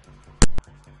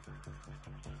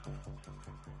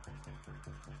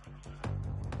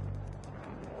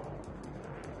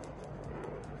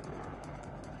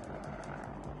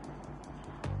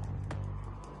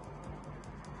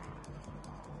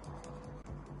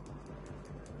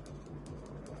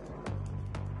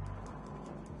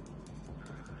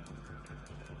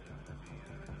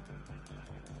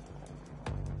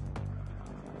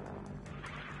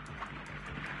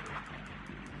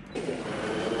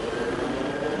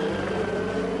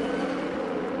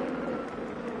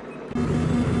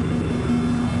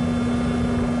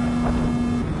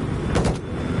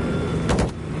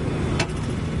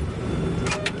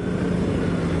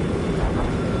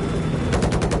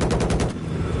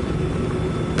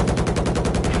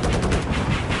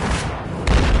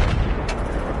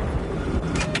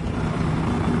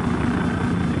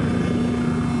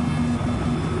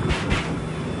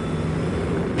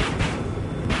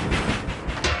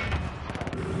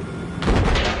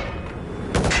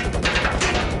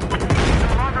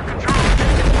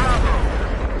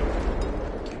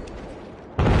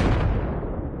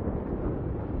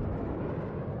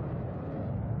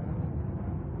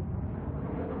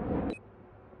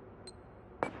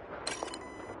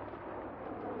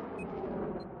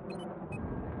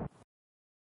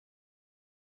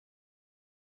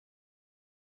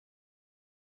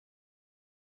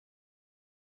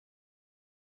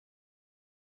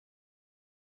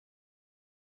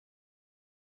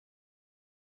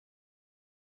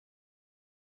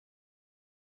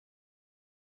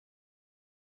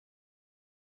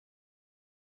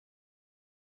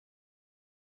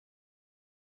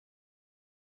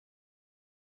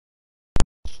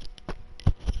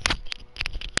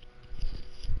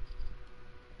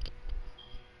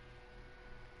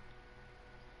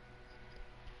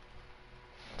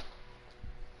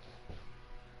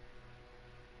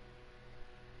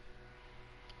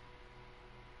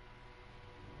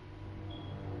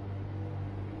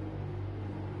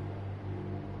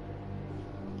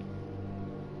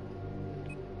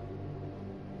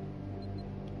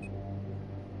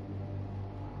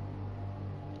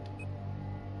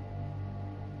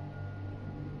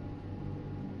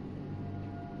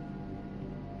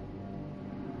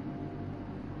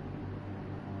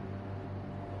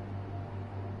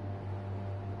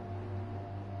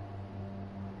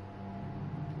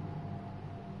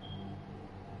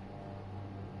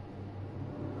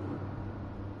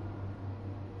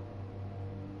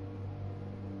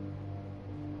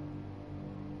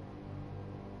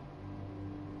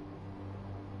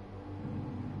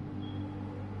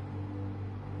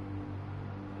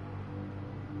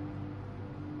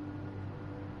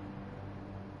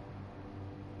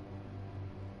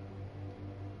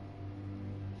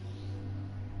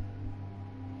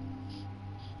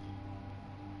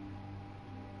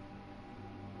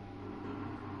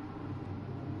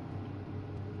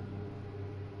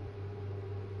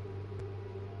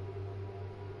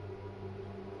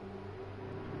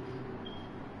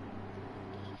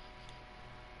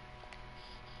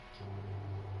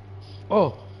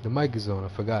 Oh, the mic is on. I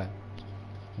forgot.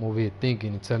 I'm over here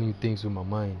thinking and telling you things with my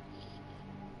mind.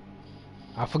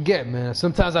 I forget, man.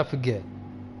 Sometimes I forget.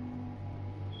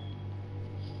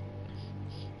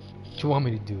 What you want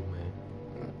me to do,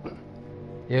 man?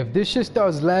 If this shit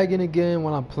starts lagging again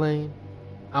while I'm playing,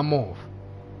 I'm off.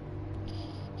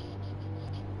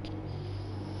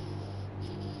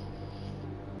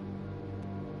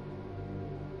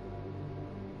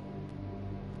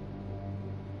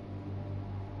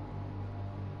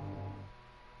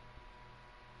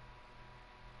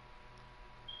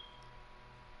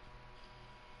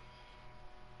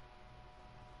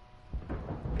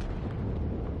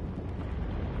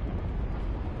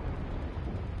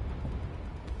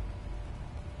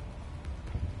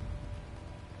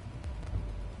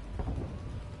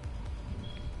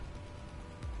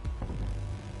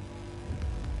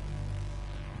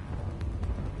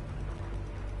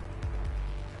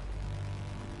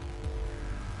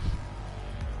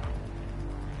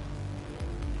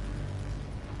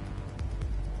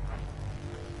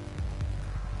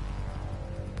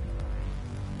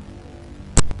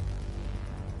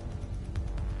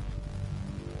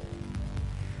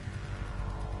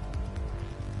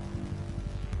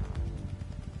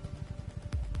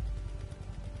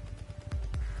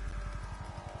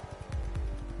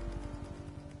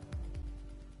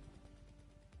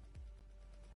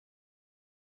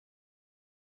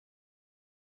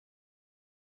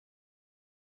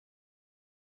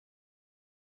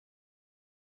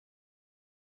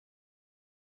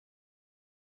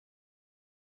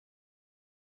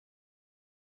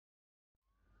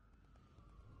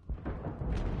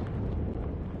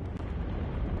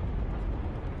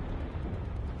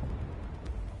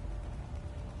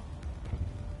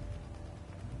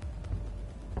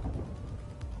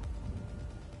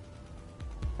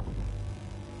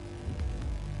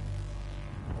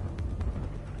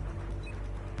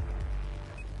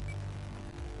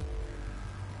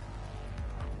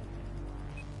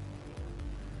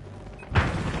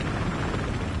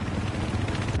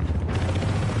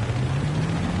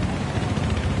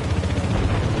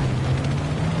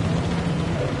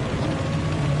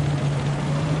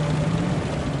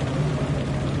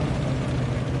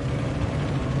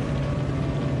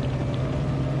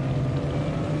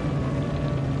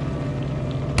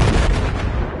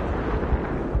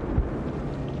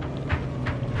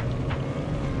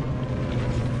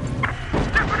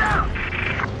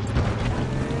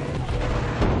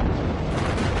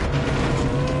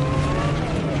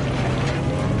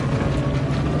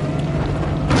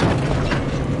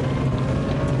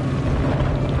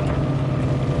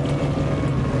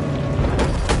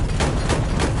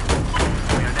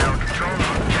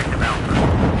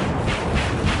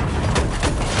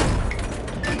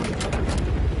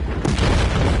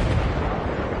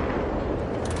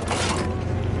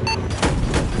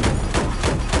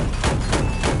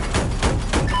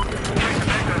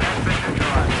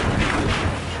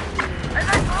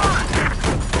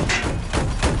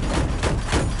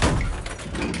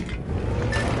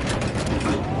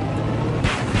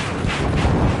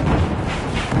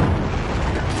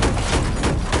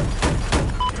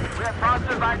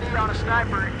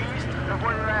 sniper east of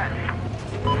where you're at.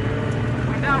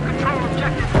 We now control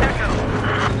objective Echo.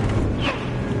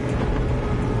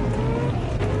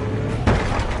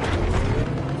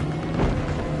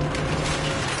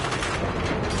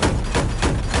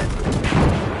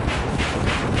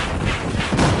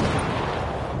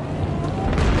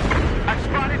 I've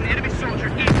spotted an enemy soldier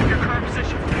east of your current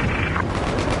position.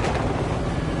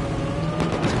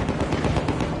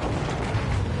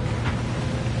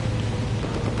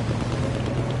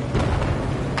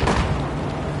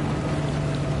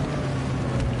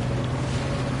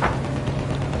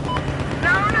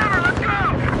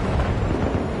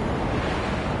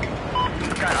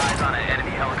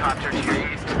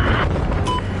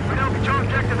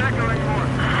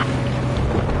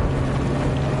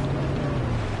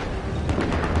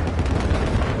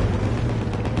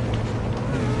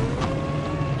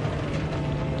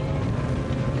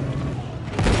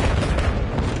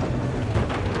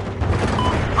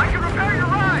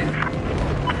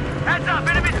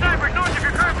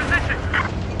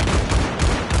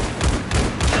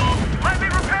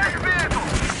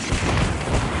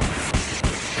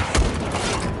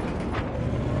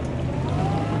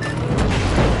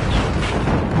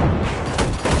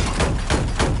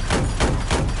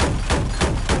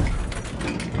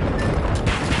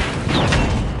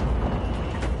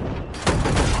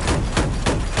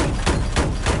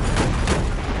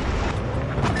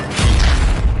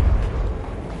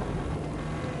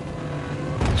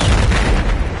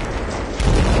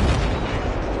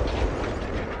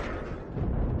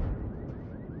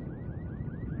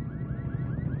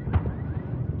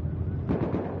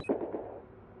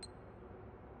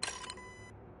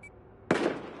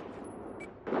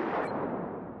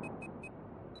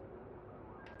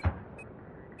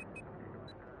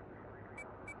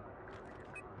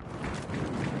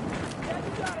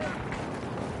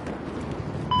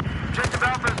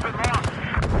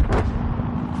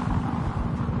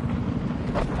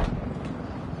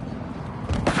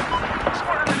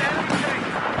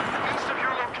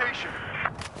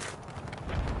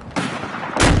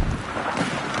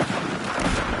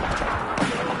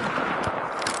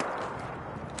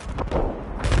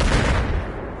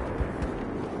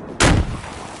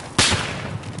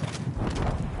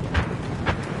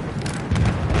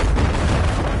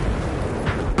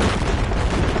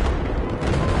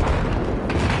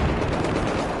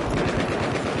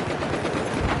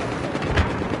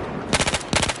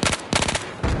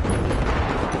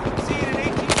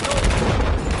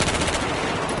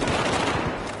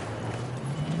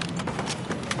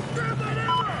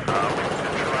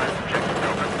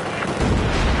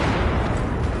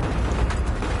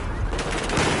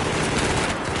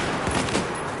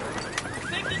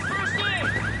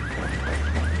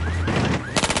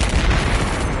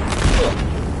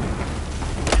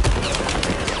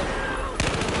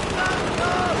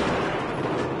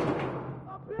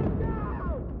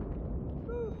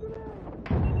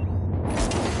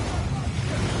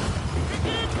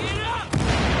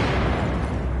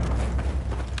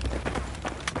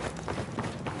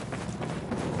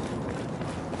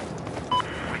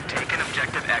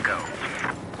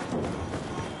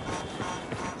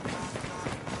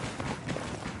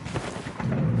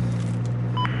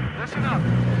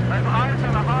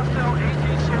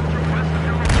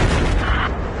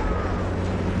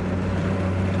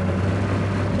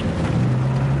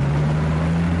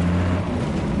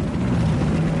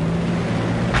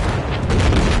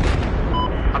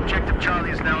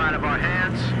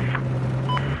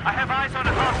 Eyes on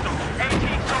a hostile.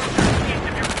 18 soldiers east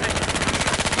of your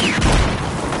position.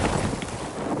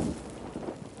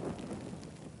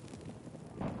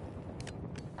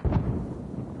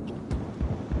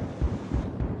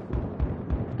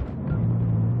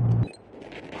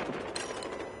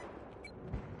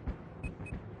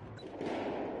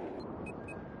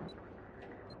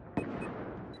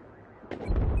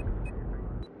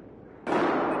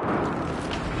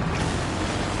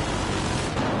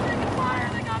 Fire,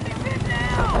 they got me pinned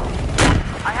down.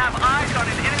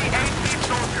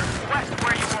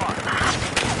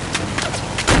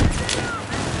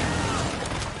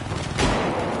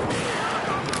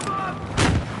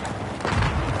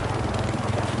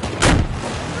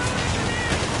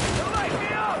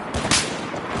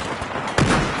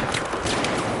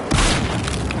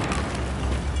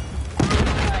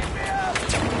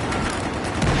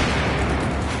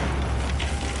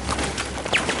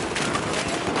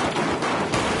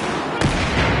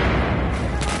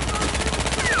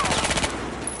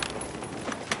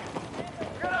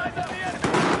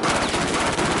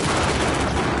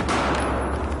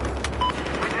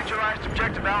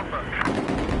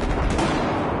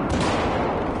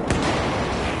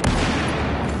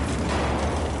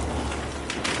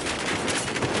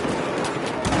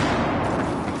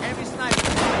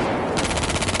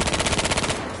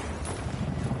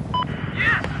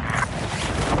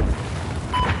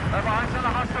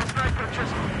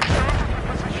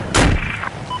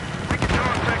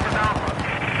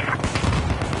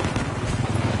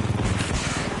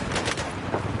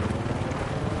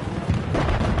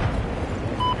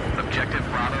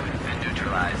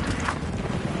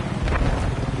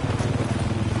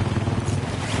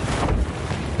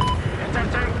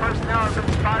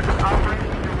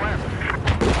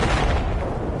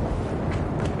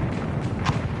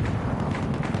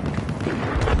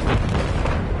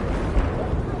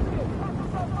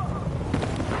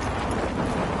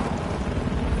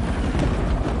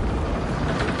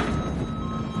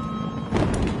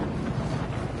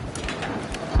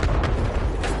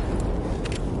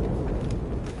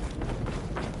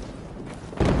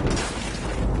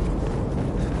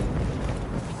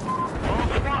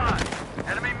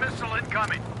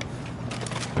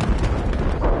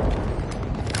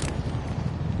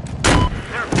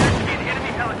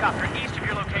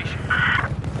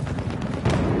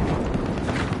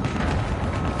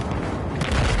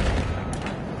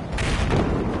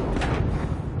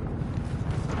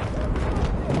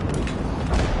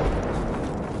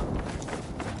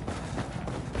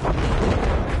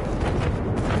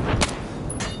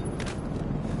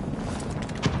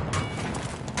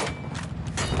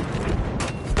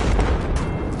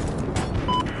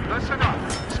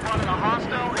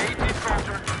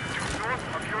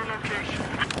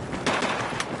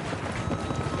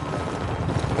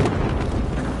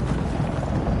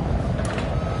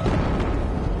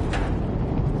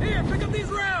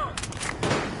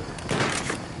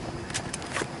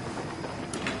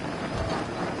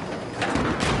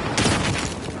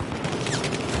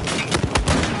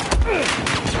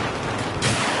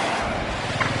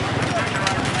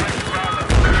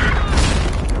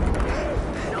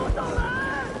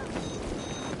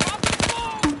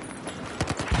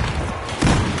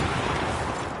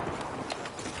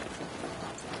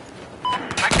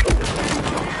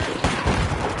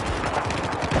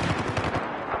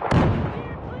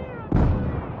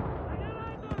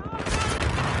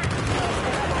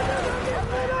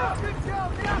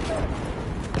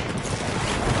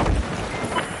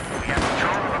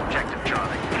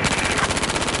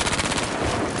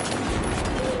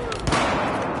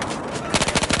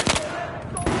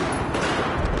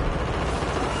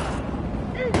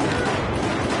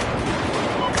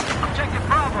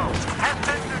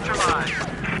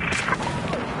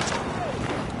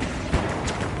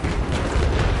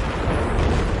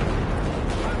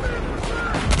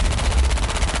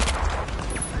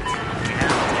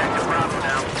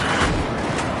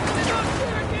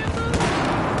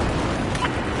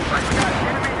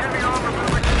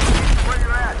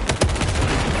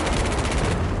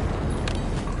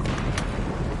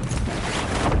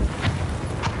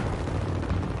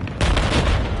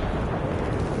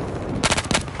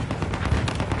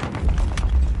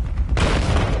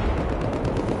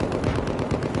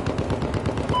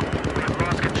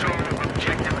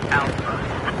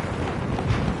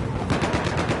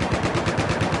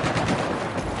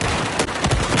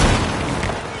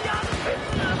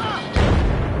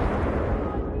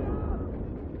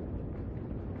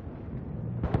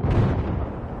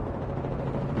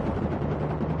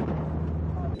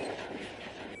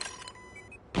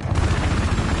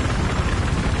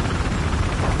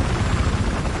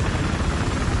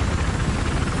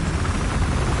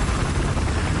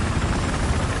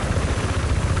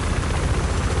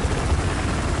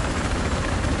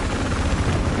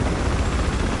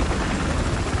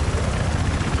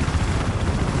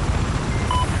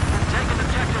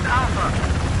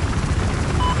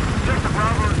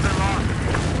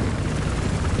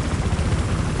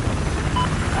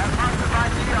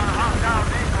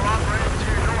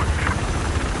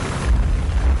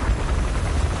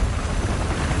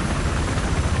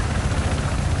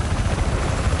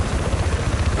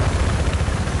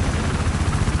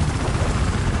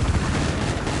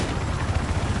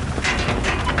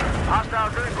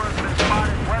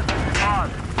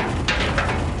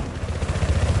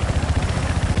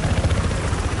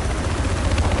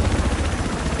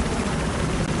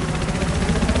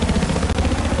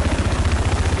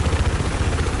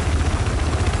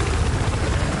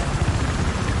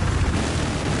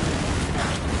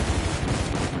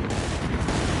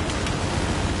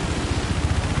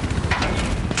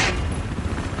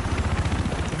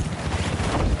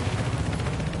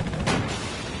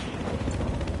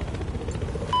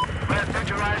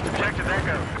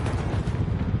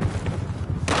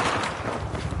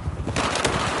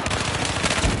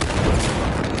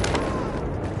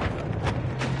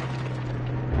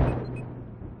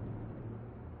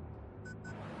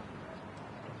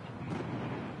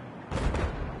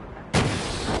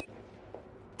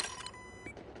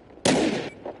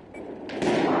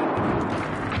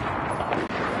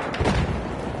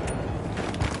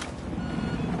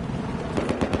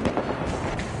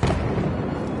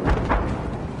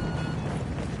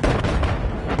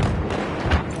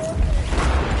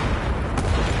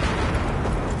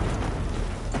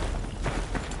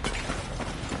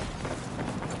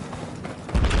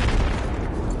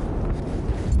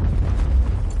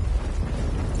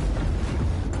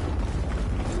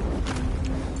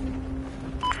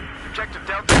 Objective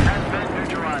Delta has been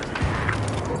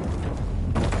neutralized.